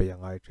ka kan pe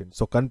angai thin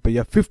so kan pe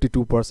ya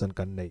 52%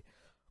 kan nei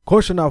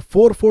question of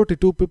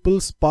 442 people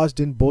passed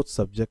in both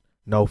subject.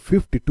 Now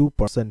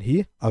 52%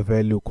 he a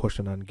value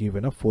question and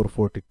given a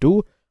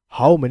 442.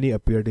 How many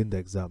appeared in the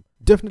exam?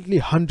 Definitely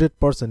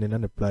 100% in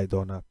an applied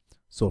dona.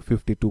 So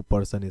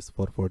 52% is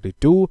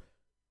 442.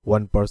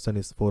 1%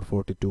 is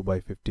 442 by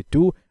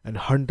 52 and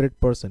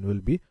 100%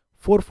 will be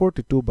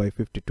 442 by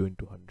 52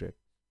 into 100.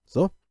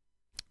 So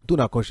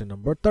tuna question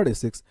number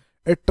 36.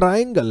 A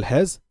triangle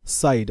has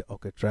side.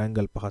 Okay,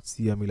 triangle pakhat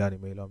siya milani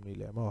mailam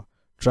nile.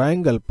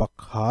 Triangle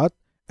pakhat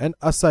and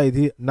aside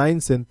hi 9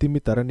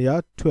 centimeter anya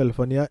 12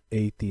 anya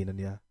 18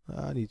 anya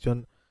ani chon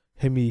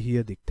hemi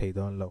hi dik thei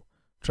don lo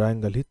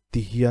triangle hi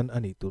tihian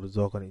ani tur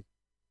jok ani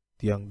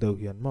tiang deuh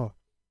hian mo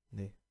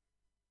ni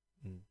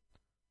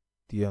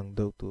tiang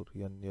deuh tur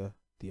hian ya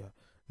tia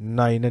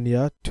 9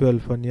 anya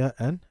 12 anya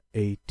and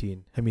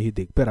 18 hemi hi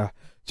dik pera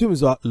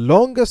chumzo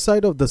longest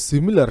side of the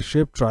similar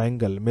shaped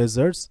triangle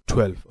measures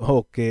 12.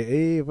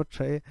 Okay, what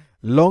try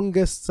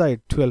longest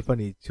side 12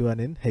 ani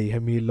chuanin hey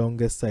hemi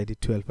longest side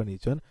 12 ani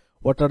chuan.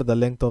 What are the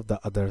length of the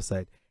other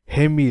side?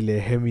 Hemi le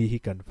hemi he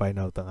can find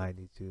out angai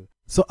ni chu.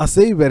 So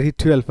asay where he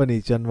 12 ani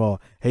chan mo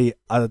hey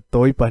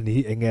toy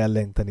pani enge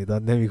length ani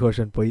don hemi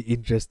question poi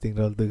interesting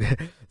role du.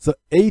 So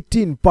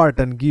 18 part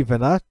and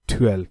given a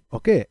 12.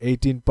 Okay,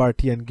 18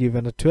 part and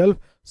given a 12.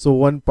 So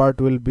one part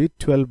will be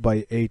 12 by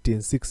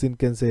 18. 16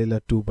 can say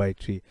 2 by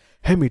 3.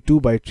 Hemi 2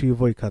 by 3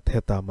 voi khat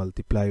heta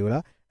multiply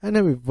ula and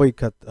hemi voi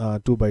khat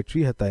 2 by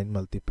 3 heta in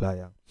multiply.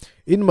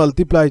 In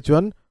multiply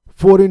chuan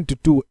 4 into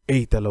 2,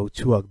 8 allow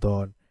chuak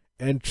don.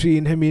 And 3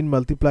 in hemi in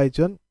multiply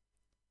chun.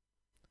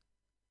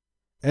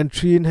 And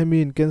 3 in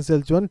hemi in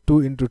cancel chun. 2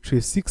 into 3,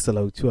 6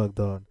 allow chuak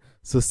don.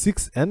 So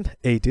 6 and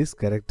 8 is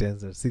correct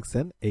answer. 6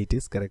 and 8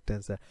 is correct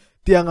answer.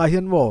 Tiang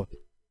ahian mo.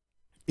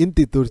 In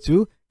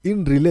titurchu,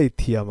 in relay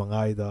thia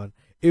mangai don.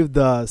 If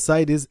the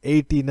side is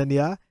 18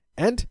 anya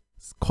and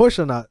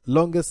question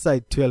longest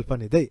side 12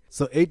 ani day.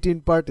 So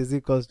 18 part is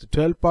equals to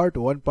 12 part.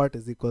 1 part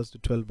is equals to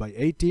 12 by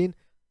 18.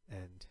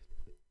 And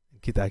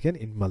kita again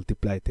in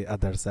multiply the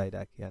other side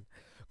again.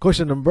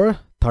 Question number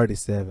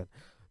 37.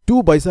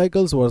 2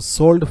 bicycles were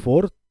sold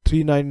for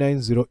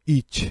 3990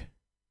 each.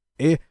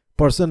 A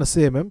person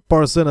same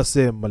person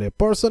same male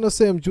person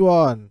same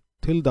juan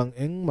tildang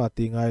eng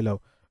mati ngai lo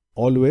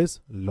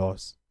always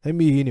loss.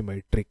 Hemi hini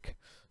my trick.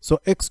 So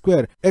x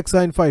square x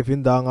sin 5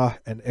 in danga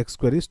and x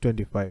square is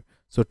 25.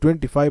 So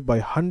 25 by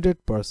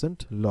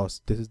 100%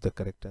 loss. This is the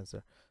correct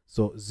answer.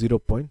 So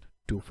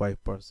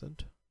 0.25%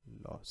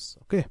 loss.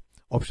 Okay.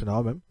 Option A,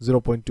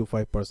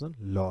 0.25%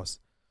 loss.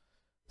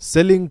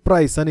 Selling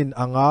price anin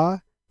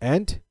anga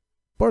and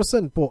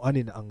percent po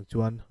anin ang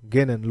chuan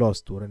gain and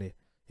loss turani.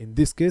 In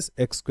this case,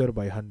 x square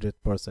by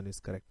 100% is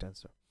correct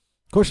answer.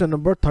 Question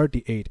number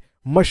 38.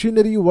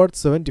 Machinery worth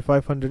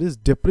 7500 is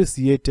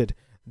depreciated.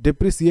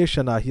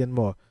 Depreciation ahian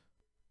mo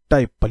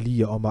type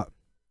paliya oma.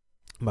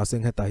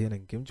 Masing heta hian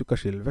engkim chu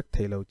kashil vek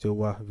thelo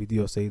chowa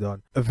video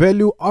seidon.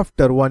 Value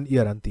after 1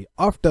 year anti.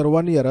 After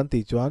 1 year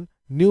anti chuan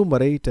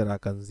numerator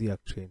akan ziak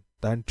train.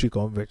 Tan tri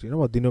convert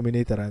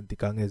denominator anti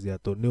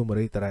kangeziatur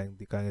numerator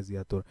anti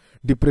kangeziatur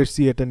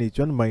depreciate ni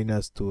chuan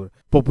minus tur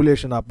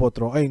population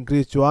apotro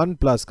increase chuan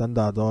plus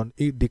kanda don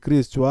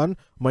decrease chuan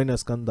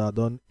minus kanda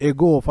don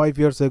ego 5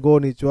 years ago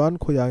ni chuan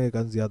khoyange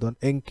kanzia don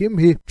engkim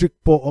hi trick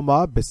po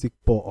oma basic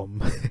po om.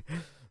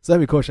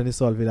 Sami question is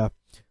solve ila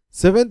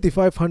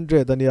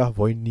 7500 ania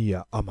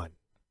voinia aman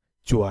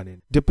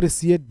chuanin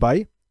depreciate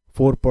by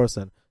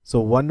 4%.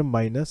 So 1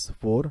 minus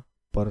 4%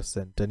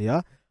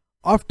 ania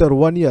after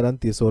 1 year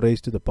anti so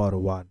raised to the power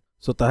 1.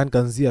 So tahan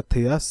kanzia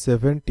thaya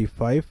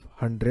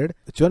 7500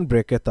 chuan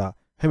bracketa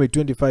hemi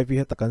 25 hi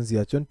heta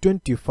kanzia chuan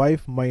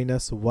 25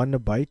 minus 1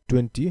 by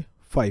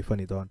 25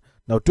 ani don.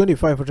 Now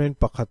 25 in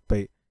pakhat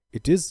pai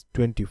it is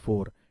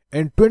 24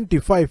 and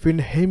 25 in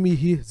hemi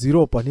hi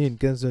 0 pani in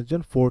cancel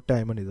chuan 4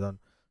 time ani don.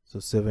 So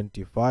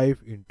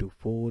 75 into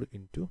 4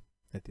 into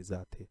that is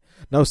that.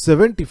 Now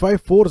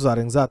 75 4s are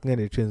exact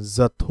ngani train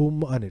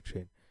zathum ani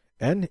train.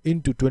 And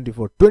into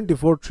 24.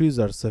 24 trees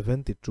are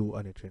 72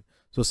 ani train.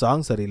 So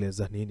sang sari le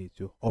zahni ni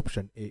chu.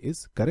 Option A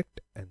is correct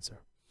answer.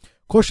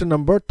 Question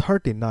number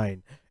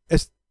 39.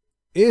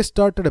 A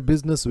started a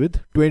business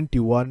with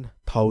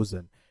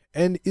 21,000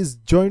 and is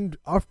joined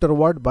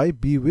afterward by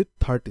B with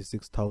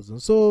 36,000.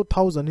 So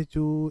 1,000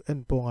 hichu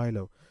and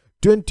pongailo.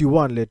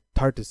 21 let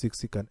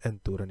 36 ikan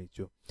and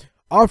turanichu.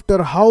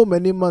 After how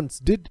many months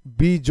did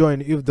B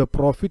join if the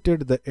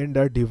profited the end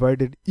are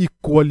divided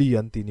equally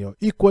antinyo?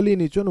 Equally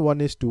nichon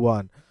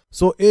 1:1.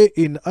 So A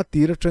in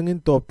atira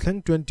trangin top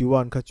thlang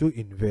 21 kachu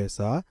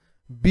invesa.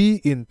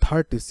 B in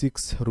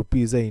 36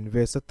 rupees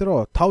invest atro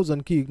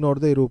 1,000 ki ignore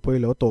de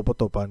rupailo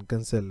topan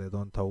cancel le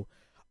don thau.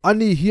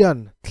 Ani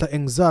hian thla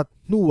engzat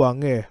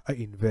nuwange a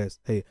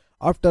invest. Hey,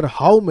 after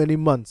how many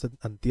months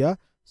antia?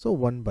 So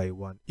 1 by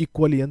 1.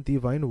 Equally anti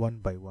vine 1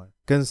 by 1.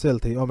 Cancel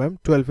thay. Oh ma'am,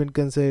 12 in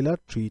cancel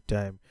 3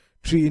 time.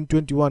 3 in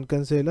 21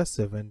 cancel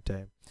 7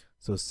 time.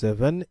 So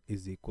 7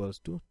 is equals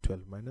to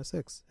 12 minus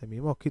x.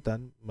 Hemi mo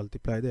kitan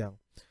multiply deyang.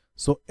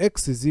 So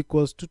x is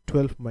equals to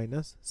 12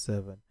 minus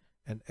 7.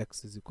 And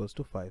x is equals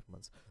to 5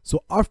 months.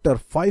 So after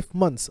 5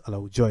 months,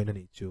 allow join an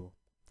ichu.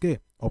 Okay,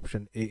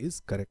 option A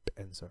is correct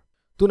answer.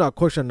 Tuna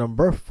question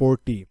number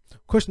 40.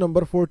 Question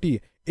number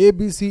 40.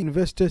 ABC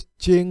investors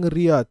Cheng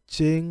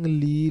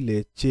Li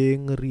le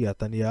Cheng Ria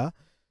tanya.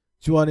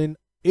 Chuanin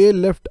A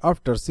left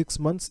after 6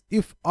 months.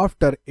 If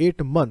after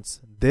 8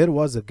 months there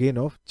was a gain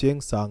of Cheng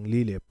Sang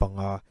Li le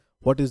Panga,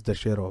 what is the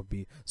share of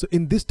B? So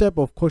in this type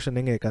of question,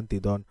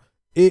 kanti don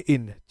A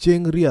in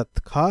Cheng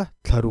Riat kha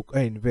tharuk a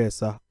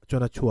invesa.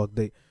 Chona chuak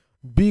day.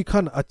 B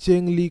khan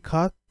acheng li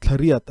kha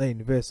thlariat a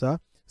invest.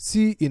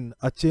 C in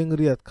acheng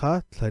riat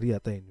kha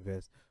thlariat a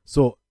invest.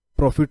 So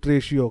profit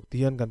ratio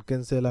tiyan kan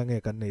cancel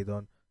ange kan nei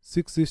don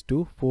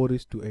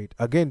 6:4:8.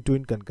 Again 2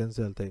 in kan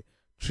cancel thay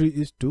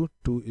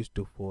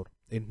 3:2:4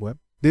 in web.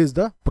 This is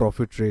the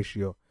profit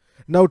ratio.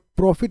 Now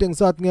profit ang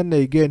sat ngan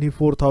nei again hi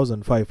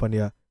 4,005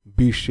 anya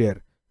B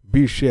share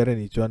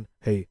ani chon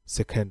hey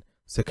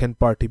second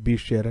party B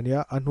share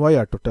anya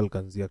anwaya total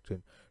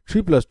transaction.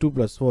 3 plus 2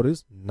 plus 4 is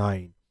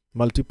 9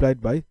 multiplied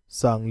by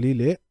Sangli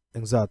le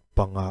engzat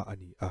panga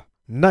ani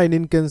 9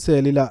 in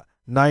cancel ila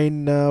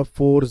 9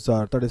 4s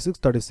are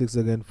 36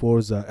 again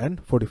 4s are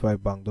and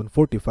 45 bang don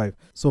 45.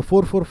 So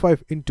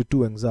 445 into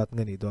 2 engzat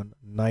ngani don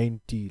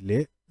 90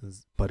 le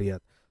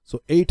pariyat.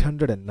 So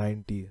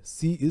 890.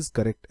 C is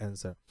correct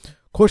answer.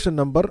 Question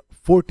number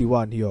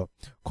 41 here.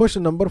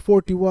 Question number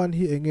 41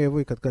 hi enge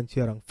voi katkan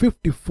chiarang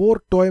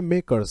 54 toy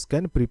makers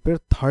can prepare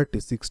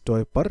 36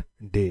 toy per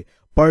day.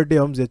 Per day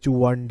hum jechu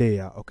 1 day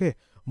ya. Okay.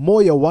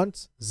 Moya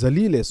wants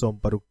zalile som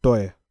paruk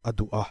toy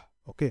adu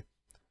okay.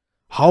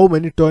 How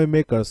many toy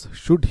makers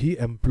should he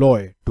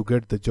employ to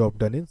get the job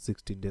done in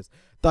 16 days?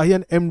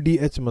 Tahian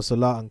MDH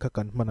masala angka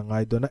kan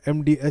manangai dona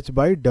MDH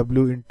by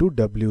W into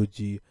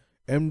WG.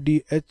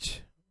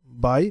 MDH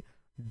by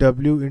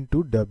W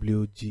into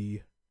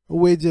WG.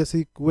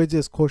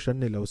 Wages question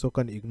nila so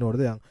kan ignore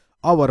deyang.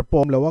 Our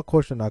pom lawa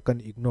question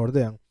akan ignore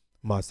deyang.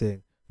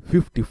 Maseng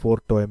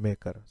 54 toy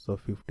maker. So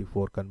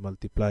 54 kan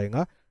multiply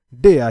nga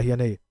day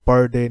ahian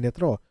per day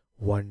netro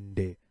 1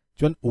 day.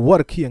 Chon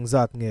work hi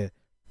engzat nge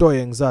toy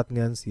engzat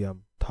ngan siam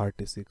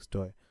 36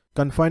 toy.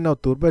 Can find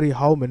out turberi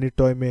how many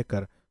toy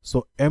maker.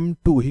 So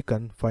M2 he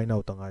can find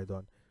out angai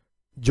don.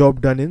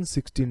 Job done in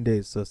 16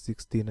 days. So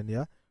 16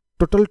 anya.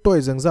 Total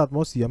toys engzat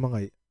mo siam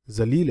angai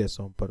zalile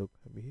som paruk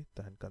mi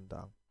tahan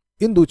kandang.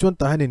 In duchuan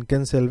tahan in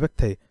cancel vek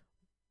thay.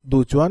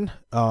 Duchuan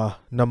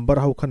number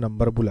how ka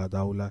number bula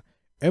daula.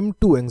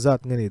 M2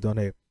 engzat ngani don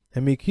hai.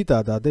 Hemi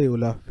kita da de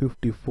ula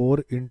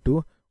 54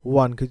 into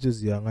 1 kechus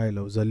yangai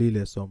lo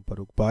zalile som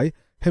paruk by.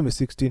 Hemi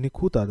 16 hi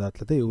khuta da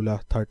tlate ula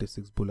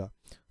 36 bula.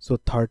 So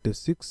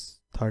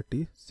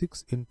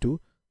 36 into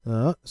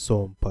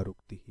som paruk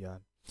tihian.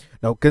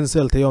 Now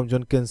cancel thayom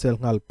jon cancel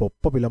ngal pop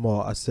popilamo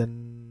asen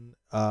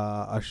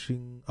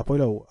ashing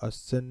apoilo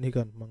asen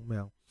hikan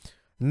mangmeang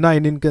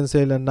 9 in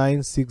cancel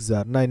 9 6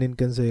 are 9 in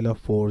cancel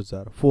 4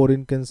 are 4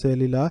 in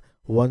cancel ila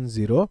 1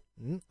 0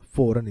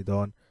 4 ani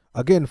don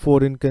again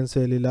 4 in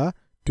cancel ila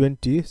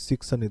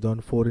 26 ani don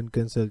 4 in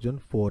cancel jon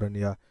 4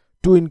 ania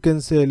 2 in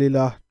cancel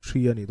ila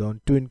 3 ani don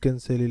 2 in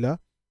cancel ila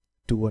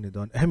 2 ani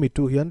don hemi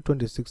 2 hian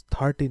 26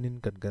 13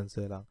 in kan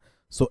cancel ang.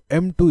 So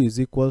M2 is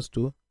equals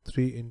to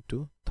 3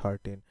 into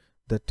 13,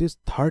 that is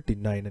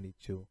 39 and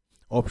each.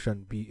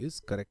 Option B is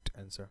correct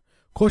answer.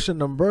 Question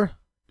number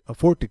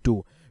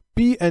 42.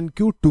 P and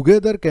Q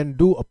together can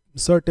do a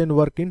certain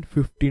work in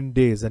 15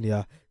 days and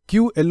yeah,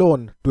 Q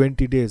alone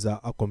 20 days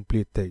are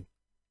complete thing.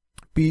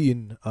 P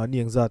in ni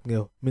engzat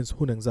nge means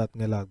hun engzat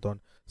nge lag don.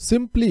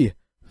 Simply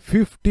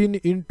 15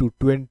 into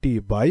 20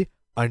 by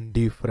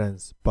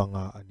undifference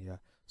panga anya.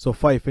 So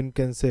 5 in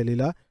cancel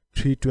ila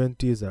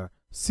 320s are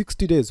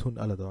 60 days hun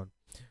aladon.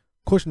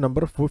 Question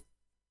number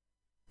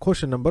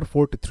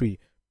 43.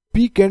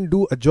 P can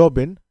do a job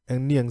in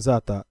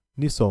niangzata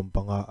ni som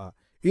panga.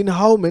 In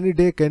how many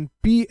days can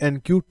P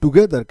and Q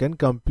together can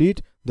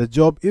complete the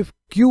job if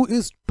Q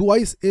is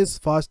twice as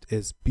fast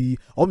as P?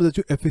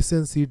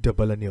 Efficiency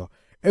double anyo.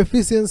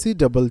 Efficiency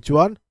double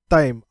chuan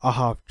time a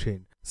half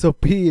train. So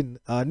P in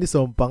ni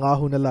som panga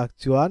hun alag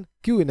chuan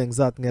Q in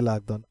engzat nge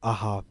lag don a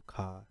half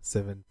ka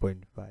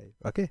 7.5.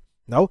 Okay.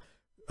 Now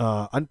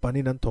an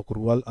panin an thok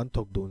rual an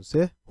thok dun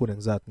se hun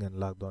exat ngen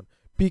lak don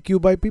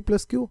pq by p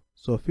plus q.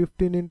 So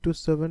 15 into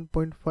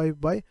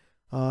 7.5 by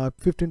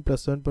 15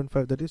 plus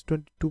 7.5, that is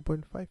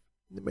 22.5.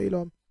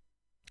 Mailom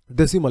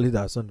decimal hi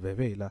dason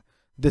veila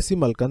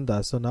decimal kan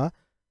dasona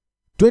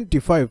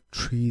 25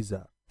 3s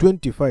are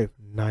 25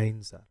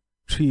 9s are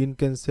 3 in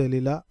cancel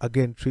ila,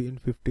 again 3 in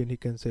 15 he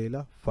cancel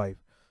ila 5.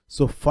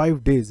 So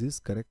 5 days is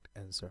correct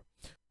answer.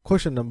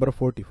 Question number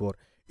 44.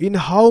 In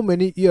how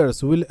many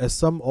years will a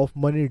sum of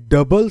money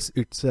doubles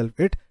itself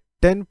at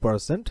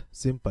 10%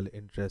 simple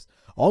interest?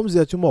 Om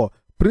zia chumo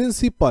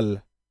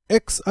principal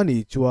x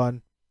ani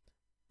chuan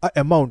a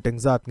amount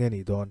exact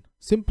ngani don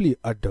simply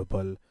a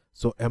double.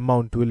 So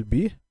amount will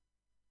be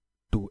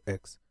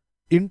 2x.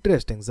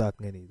 Interest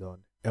exact ngani don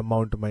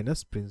amount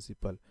minus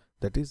principal,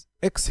 that is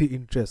x hi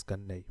interest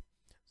kan nei.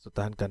 So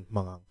tahan kan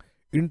mangang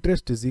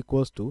interest is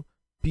equals to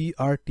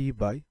PRT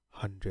by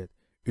 100.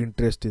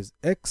 Interest is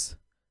x,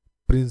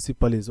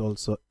 principal is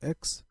also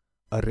x,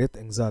 a rate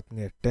exact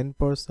nge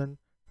 10%,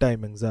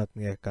 time exact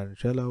nge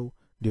cancel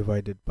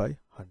divided by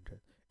 100.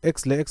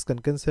 X le x kan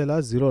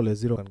cancel, 0 le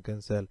 0 kan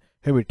cancel.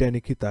 Hemi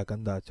 10 ikita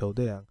kan da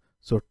chaude yang.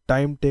 So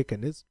time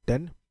taken is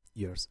 10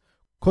 years.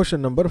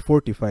 Question number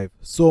 45.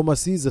 Soma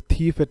sees a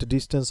thief at a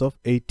distance of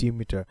 80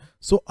 meter.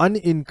 So an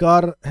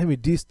inkar hemi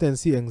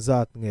distance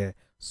exact nge.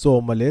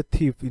 Soma le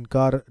thief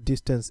inkar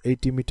distance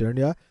 80 meter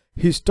nya.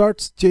 He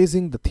starts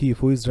chasing the thief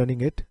who is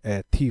running at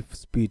a thief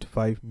speed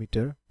 5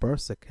 meter per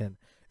second.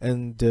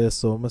 And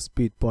Soma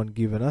speed point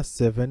given us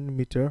 7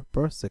 meter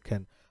per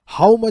second.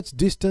 How much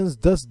distance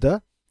does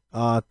the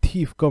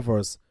thief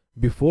covers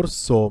before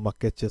Soma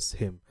catches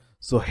him?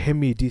 So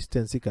hemi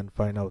distance he can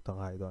find out ang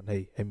hai don.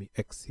 Hey, hemi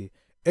x hi.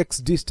 X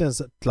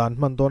distance tlan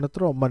man don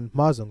atro man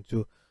ma jong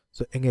chu.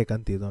 So enge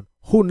kan ti don.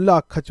 Hun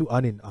la khachu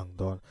anin ang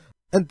don.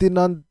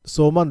 Antinan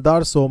soman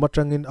dar soma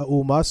trangin a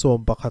uma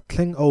som pakhat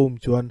thleng aum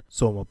chuan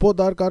soma po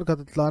dar kar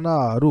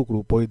khatatlana ruk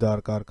ru poi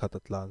dar kar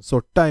khatatlan.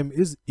 So time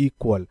is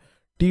equal.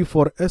 T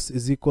for S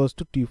is equals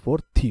to T for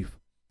thief.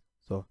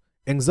 So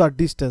exact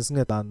distance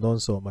nge tan don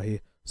soma hi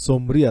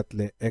somriat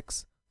le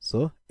x.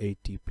 So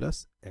 80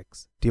 plus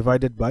x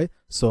divided by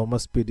soma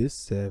speed is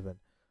 7.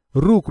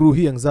 Ruk ru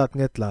hi exact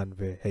nge tlan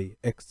ve hey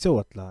x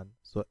chawatlan.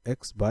 So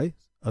x by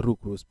ruk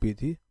ru speed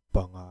hi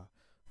panga.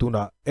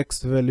 Tuna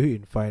x value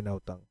in find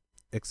out ang.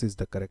 X is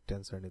the correct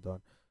answer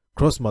nidon.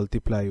 Cross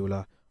multiply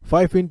ula.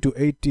 5 into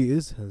 80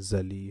 is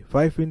zali.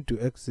 5 into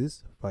x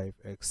is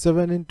 5x.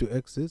 7 into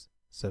x is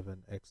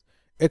 7x.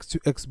 X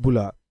to x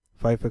bula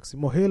 5x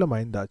mohela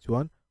mind that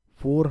one.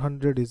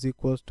 400 is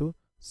equals to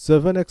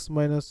 7x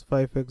minus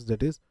 5x,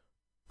 that is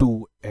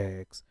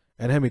 2x.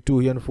 And hemi 2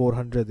 here and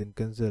 400 in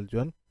cancel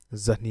juan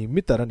zani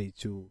mitarani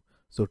chu.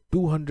 So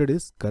 200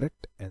 is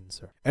correct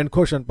answer. And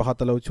question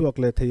pahatalaw chu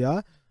akle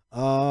thaya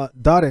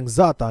dar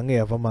exact ange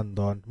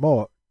avamandon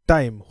mo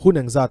time hun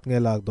exact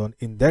nge lag don.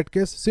 In that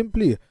case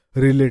simply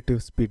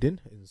relative speed in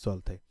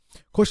solve thay.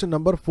 Question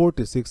number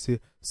 46.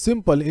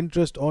 Simple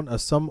interest on a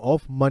sum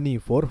of money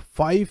for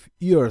 5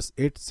 years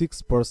at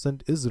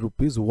 6% is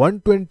rupees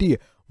 120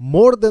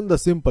 more than the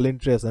simple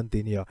interest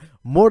antinia.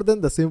 More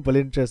than the simple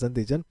interest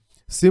antijan.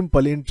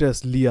 Simple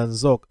interest lian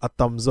zok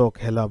atam zok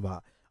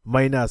helama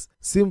minus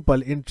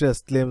simple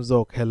interest claim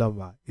zok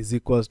helama is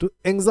equals to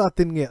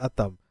exactin nge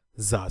atam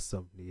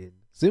zasam niin.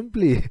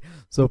 Simply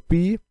so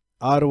P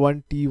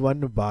R1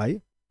 T1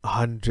 by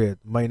 100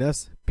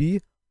 minus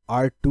P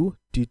R2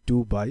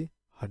 T2 by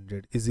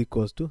 100 is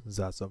equals to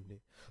zasomni.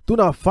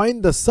 Tuna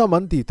find the sum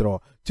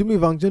antitro. Chumi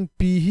wangjan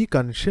P hi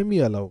kan shemi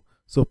alaw.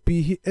 So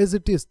P hi as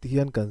it is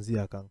tiyan kan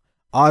zia kang.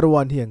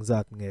 R1 hi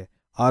exact nge.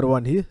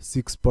 R1 hi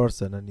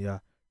 6%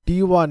 anya.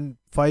 T1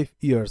 5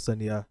 years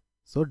anya.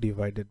 So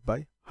divided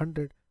by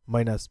 100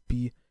 minus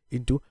P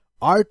into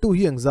R2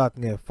 hi exact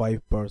nge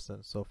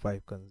 5%. So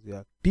 5 kan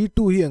zia.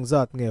 T2 hi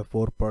exact nge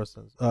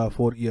 4%.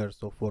 4 years.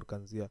 So 4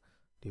 kan zia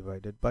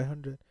divided by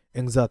 100.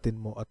 Exactin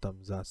mo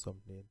atam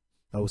zasomni.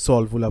 Now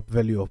solve up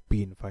value of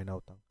P and find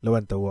out.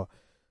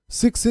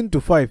 6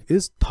 into 5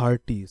 is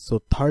 30. So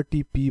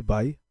 30P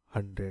by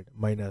 100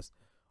 minus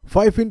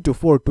 5 into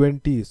 4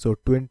 20. So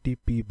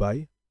 20P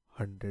by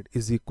 100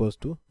 is equals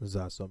to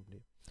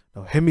zasomni.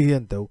 Now hemi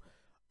hian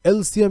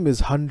LCM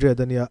is 100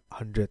 and ya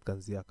 100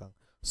 kan zia kang.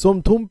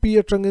 Som thum P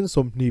atrangin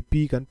somni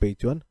P kan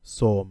peichuan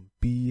som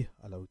P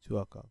alaw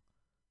chua kang.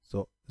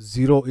 So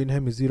 0 in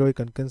hemi 0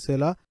 kan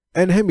cancela.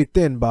 And hemi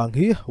 10 bang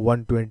hi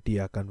 120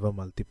 akan va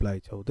multiply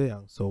chaude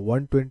yang. So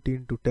 120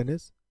 into 10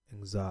 is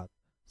exact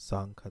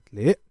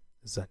sangkhatle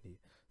zani.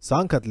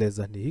 Sangkhatle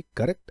zani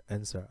correct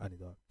answer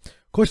anidon.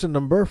 Question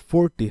number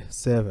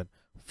 47.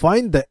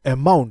 Find the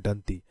amount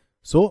anti.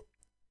 So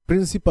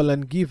principal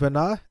and given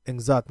a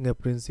exact nge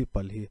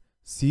principal hi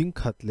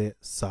singkhatle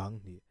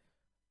sang ni.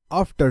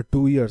 After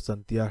 2 years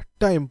antia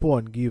time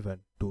pon given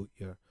 2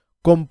 year.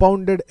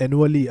 Compounded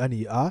annually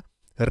ani a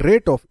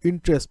rate of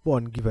interest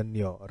pon given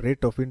yo.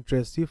 Rate of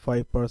interest is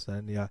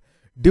 5% yeah.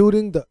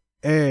 During the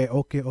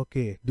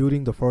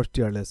during the first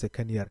year le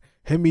second year.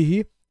 Hemi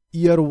hi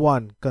year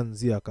 1 kan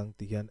zia kang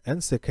tiyan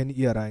and second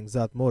year ang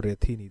zat mo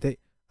rate hi ni day.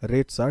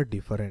 Rates are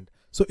different.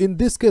 So in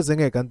this case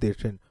enge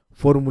condition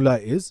formula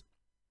is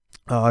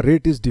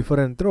rate is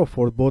different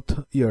for both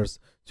years.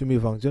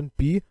 Chumi function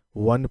p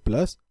 1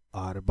 plus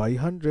r by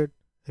 100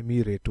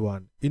 hemi rate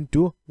 1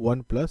 into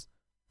 1 plus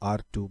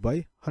r2 by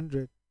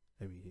 100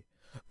 hemi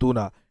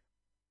tuna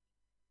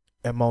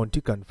amount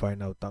ti kan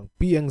find out tang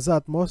p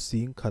engzat mo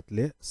sing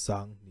khatle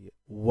sang ni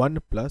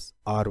 1 plus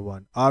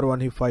r1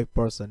 hi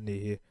 5% ni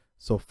he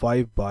so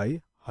 5 by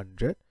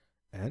 100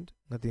 and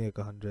nothing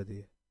ka 100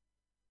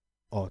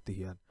 hi ti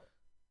hian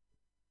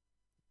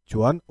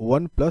chuan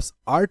 1 plus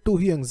r2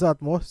 hi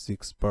engzat mo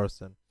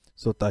 6%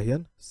 so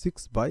tahian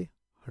 6 by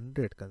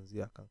 100 kan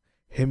zia kang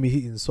hemi hi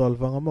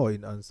insolve anga mo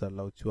in answer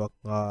lau chuak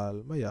ngal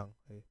mayang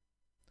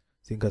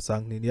singka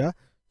sang ni nia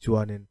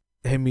chuanin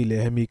hemi le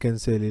hemi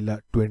cancel ila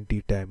 20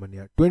 time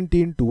ania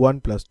 20 into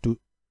 1 plus 2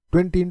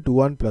 20 into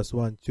 1 plus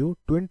 1 chu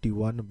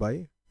 21 by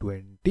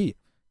 20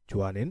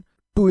 chuanin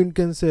 2 in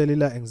cancel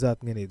ila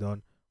engzat nge ni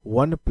don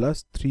 1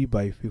 plus 3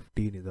 by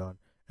 15 ni don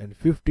and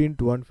 15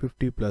 to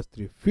 150 plus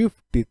 3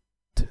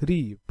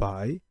 53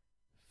 by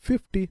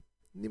 50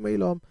 ni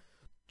mailom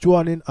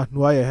chuanin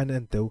anwaya han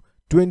enteu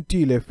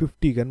 20 le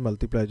 50 gan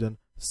multiply jon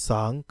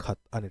sang khat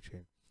ani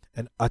thin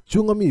and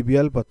achungami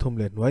bial pathum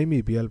le noimi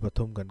bial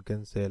pathum gan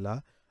cancela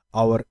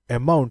our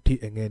amount hi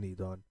engeni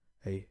don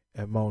hey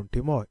amount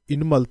hi mo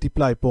in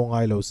multiply po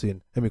ngai lo sin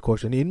hemi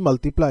question in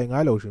multiply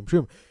ngai lo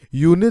shim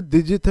unit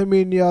digit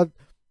hemin ya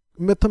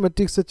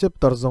mathematics se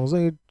chapter zong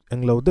zong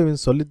englo de in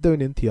solid de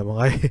in thiam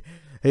ngai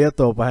heya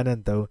to pa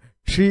hanan to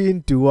 3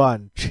 into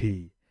 1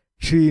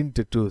 3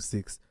 into 2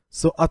 6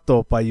 so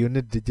ato pa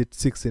unit digit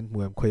 6 in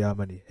muem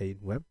khoyamani hey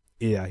muem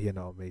a here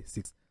now may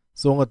 6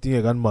 so nga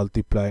tinga gan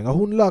multiplying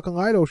ahun la ka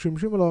ngai lo shim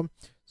lom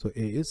so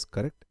a is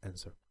correct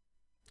answer.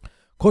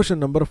 Question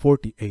number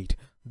 48.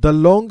 The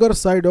longer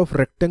side of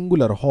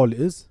rectangular hole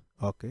is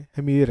okay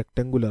hemi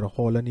rectangular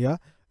hole ania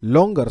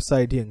longer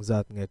side hi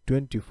engzat nge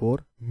 24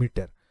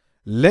 meter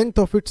length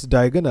of its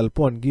diagonal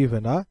point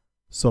given a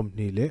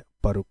somnile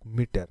paruk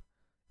meter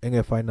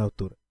enge find out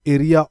tur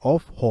area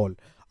of hole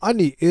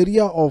ani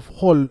area of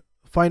hole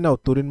find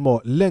out turin mo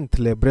length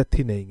le breadth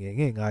hi nei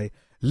nge ngai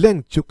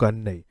length chu kan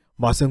nei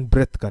maseng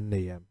breadth kan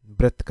nei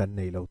breadth kan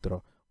nei lo tro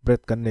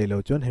breadth kan nei lo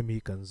chon hemi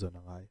kan zon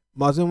ngai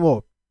maseng mo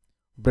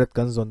breadth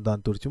kan zon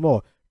dan tur chimo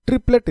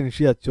triplet in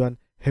shia chuan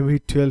hemi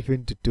 12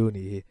 into 2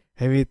 ni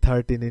hemi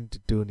 13 into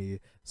 2 ni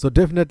so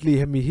definitely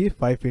hemi hi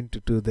 5 into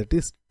 2 that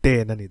is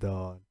 10 ani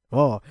don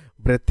oh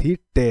breadth hi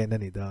 10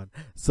 ani don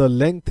so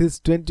length is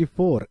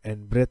 24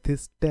 and breadth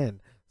is 10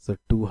 so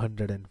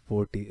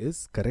 240 is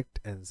correct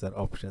answer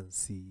option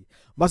C.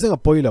 Maseng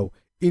apoilo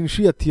in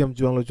shia thiam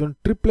chuang lo chon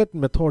triplet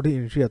method hi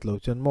in shia lo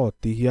chon mo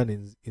ti hian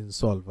in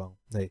solvang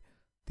nei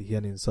ti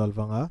hian in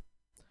solvang a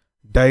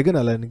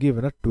diagonal and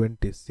given a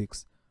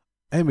 26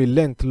 hemi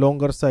length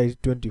longer side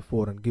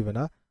 24 and given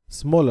a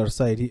smaller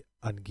side hi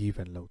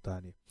ungiven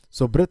lautani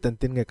so breadth and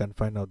tin nge can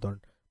find out on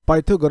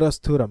Pythagoras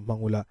theorem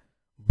mangula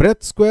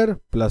breadth square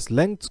plus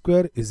length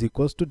square is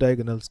equals to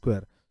diagonal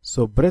square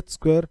so breadth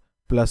square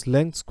plus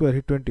length square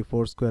hi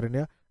 24 square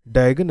nya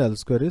diagonal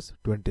square is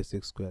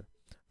 26 square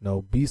now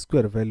b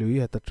square value hi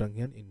hata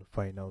trangyan in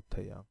find out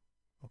thaya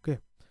okay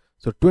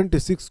so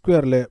 26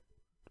 square le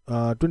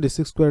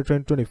 26 square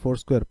train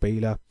 24 square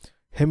peila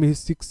hemi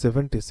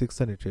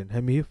 676 ani train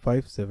hemi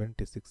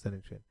 576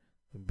 ani train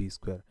b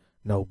square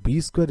now b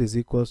square is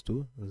equals to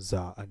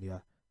za ania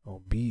now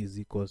b is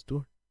equals to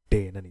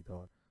 10 ani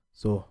don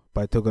so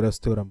Pythagoras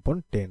theorem pon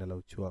 10 alo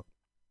chuak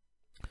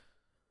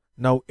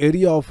now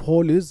area of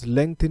hole is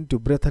length into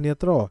breadth ania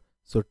tro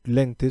so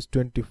length is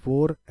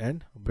 24 and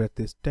breadth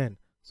is 10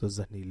 so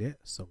zanile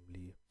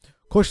somli.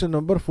 Question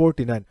number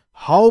 49.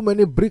 How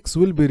many bricks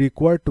will be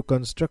required to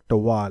construct a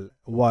wall?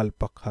 Wall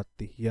pakhat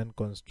tihian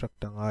construct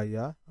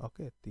angaya.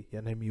 Okay,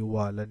 tihian hemi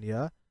wallan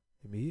ya.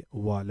 Hemi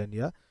wallan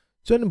ya.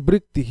 Chon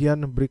brick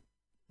tihian brick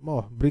mo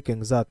brick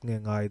engzat nge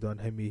ngai don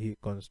hemi hi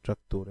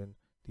construct turin.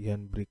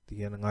 Tihian brick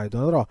tihian ngai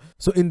don ro.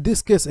 So in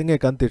this case enge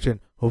condition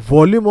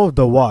volume of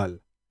the wall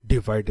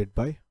divided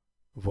by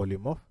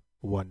volume of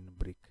one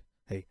brick.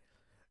 Hey.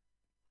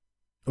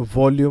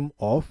 Volume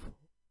of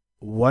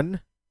one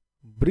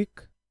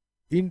brick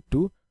into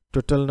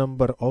total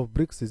number of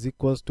bricks is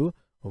equals to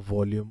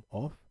volume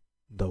of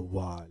the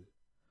wall.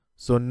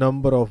 So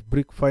number of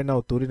brick find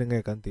out turin nge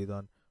kanti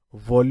don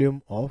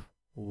volume of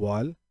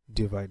wall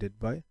divided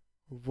by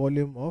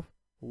volume of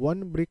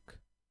one brick.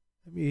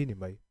 Ami ni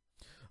mai.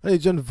 Ai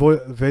jon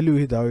value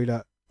hi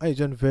daila ai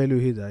jon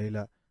value hi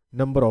daila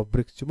number of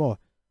bricks chumo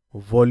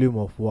volume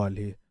of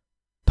wall hi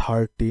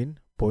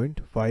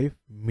 13.5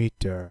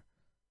 meter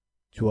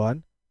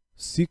chuan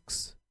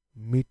 6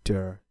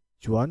 meter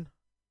chuan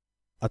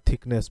a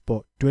thickness po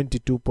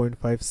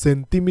 22.5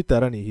 centimeter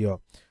ani hi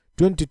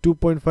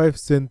 22.5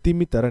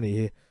 centimeter ani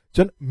hi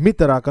chon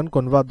meter akan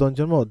convert don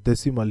chon mo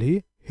decimal hi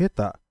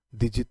heta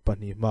digit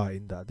pani ma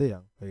in da de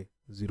yang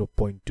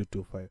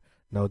 0.225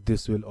 now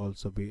this will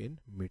also be in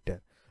meter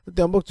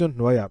tambok chon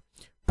noya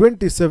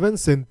 27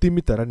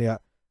 centimeter ania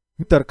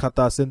meter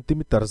khata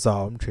centimeter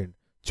zaum thin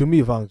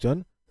chumi wang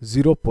chon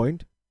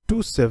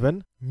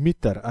 0.27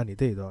 meter ani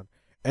de don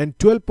and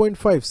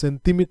 12.5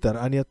 centimeter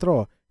ania tro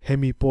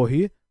hemi po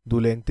hi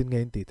duleng tin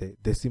ngain ti the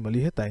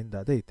decimally he tain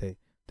da dei the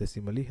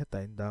decimally he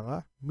tain da nga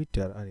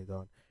meter ani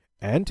don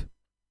and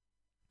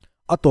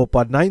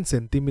atopa 9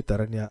 centimeter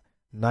ania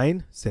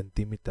 9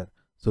 centimeter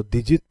so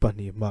digit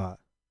pani ma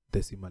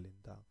decimal in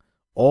da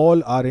all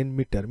are in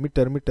meter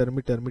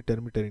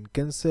in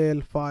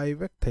cancel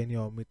 5 ek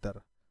thainio meter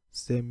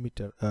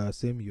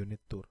same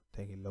unit tur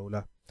thangi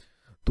lola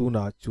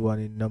tuna chuan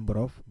in number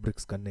of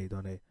bricks kan nei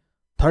don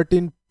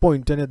 13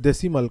 point ania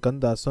decimal kan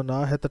da sona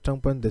heta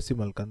tangpan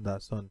decimal kan da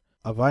son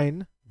avain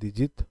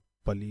digit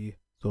pali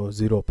so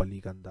 0 pali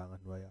kan da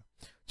anwaya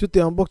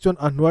chutiang bok chon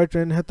anwai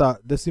train heta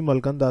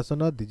decimal kan da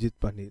sona digit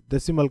pani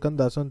decimal kan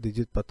da son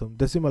digit pathum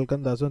decimal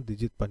kan da son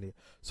digit pani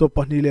so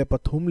pani le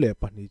pathum le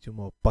pani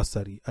chumo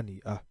pasari ani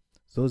a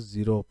so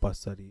 0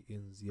 pasari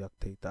in ziak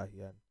theita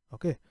hian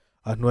okay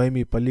anwai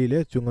mi pali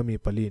le chunga mi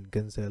pali in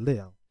cancel le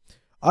yang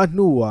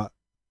anuwa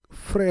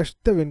fresh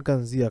tevin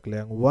kan ziak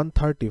le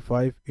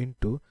 135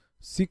 into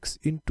 6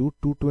 into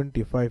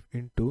 225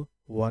 into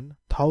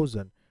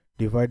 1000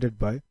 divided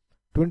by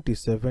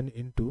 27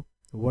 into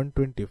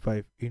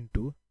 125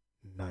 into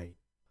 9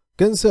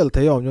 cancel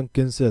thayom yung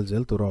cancel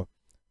zel turo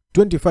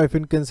 25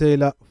 in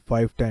cancel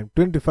 5 time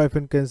 25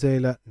 in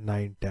cancel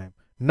 9 time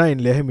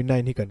 9 le hemi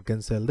 9 hi kan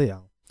cancel de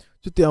yang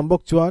chuti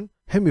ambok chuan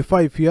hemi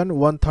 5 hian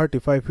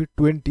 135 hi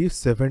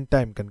 27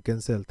 time kan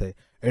cancel the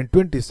and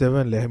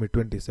 27 le hemi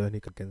 27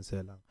 hi kan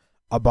cancel ang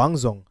abang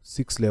zong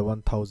 6 le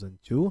 1000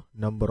 chu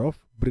number of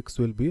bricks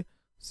will be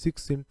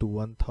 6 into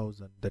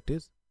 1000 that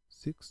is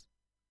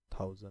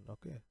 6000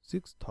 okay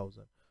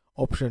 6000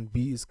 option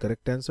B is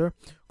correct answer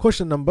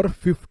question number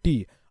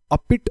 50 a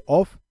pit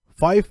of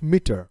 5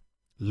 meter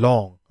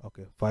long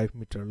okay 5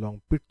 meter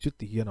long pit chu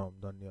ti hian om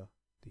don ya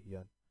ti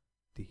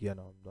hian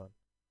om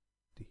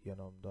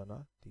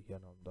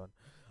don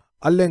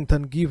a length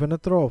and given a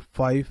throw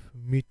 5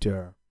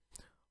 meter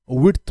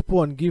width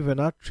pon given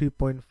a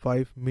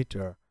 3.5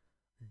 meter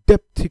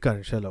depth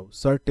kan shallow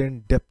certain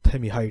depth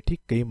hemi height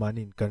ke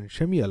manin kan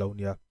shemi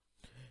alaunia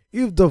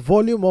if the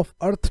volume of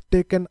earth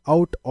taken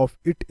out of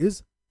it is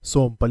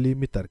sompali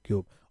meter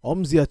cube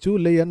omzia chu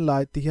leyan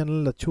lai tihan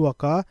la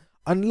chuaka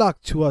unlock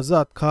chua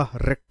zat kha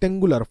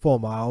rectangular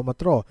form a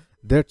matro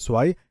that's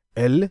why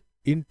L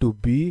into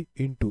B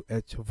into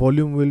H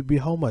volume will be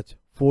how much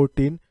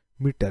 14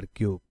 meter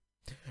cube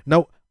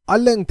now a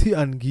length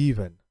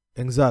ungiven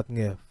engzat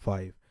nge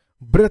 5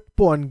 breadth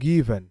po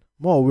ungiven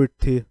mo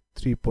width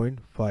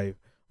 3.5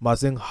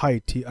 maseng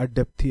height a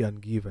depth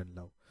ungiven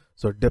law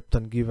so depth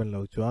ungiven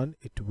law chuan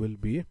it will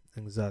be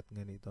engzat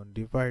nge ni don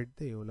divide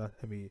the yola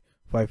hemi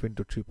 5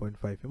 into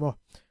 3.5 mo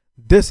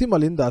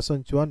decimal in da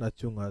son chuan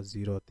achunga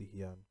 0 ti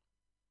hian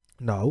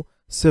now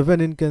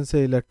 7 in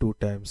cancel 2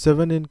 times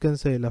 7 in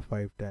cancel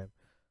 5 times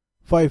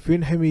 5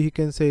 in hemi he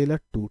cancel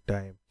 2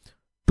 times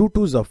 2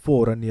 2s are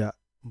 4 ania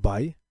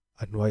by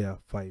anwaya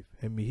 5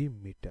 hemi hi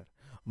meter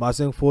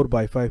maseng 4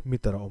 by 5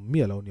 meter om mi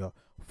alone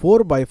 4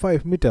 by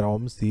 5 meter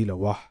om si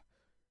lawa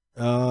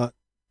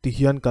ti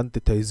hian kan ti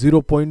thai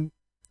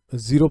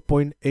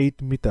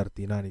 0.8 meter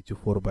ti na ni chu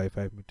 4 by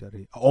 5 meter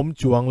hi om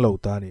chuang lo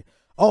ta ni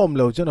om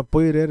lo chana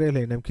poi re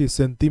le nam ki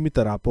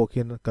centimeter a po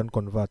khin kan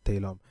convert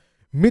thailom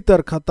meter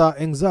khata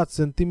exact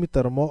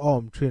centimeter mo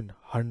om thin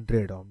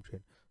 100 om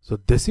thin so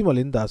decimal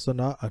in da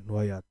sona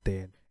anwaya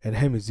 10 and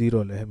hemi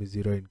 0 le hemi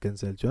 0 in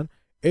cancel chon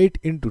 8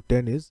 into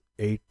 10 is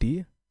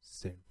 80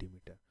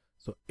 centimeter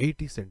so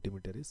 80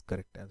 centimeter is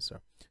correct answer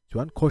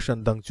chuan question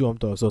dang chu om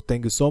to so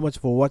thank you so much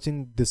for watching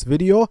this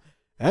video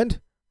and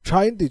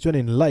trying to join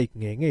in like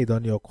nge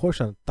don your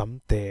question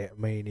tamte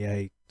mai ni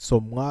ai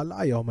somnga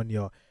la yo man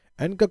yo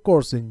and ka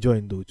course in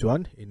join du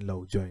chuan in lo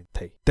join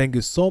thai thank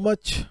you so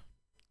much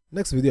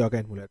next video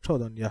again mula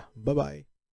thodon ya bye bye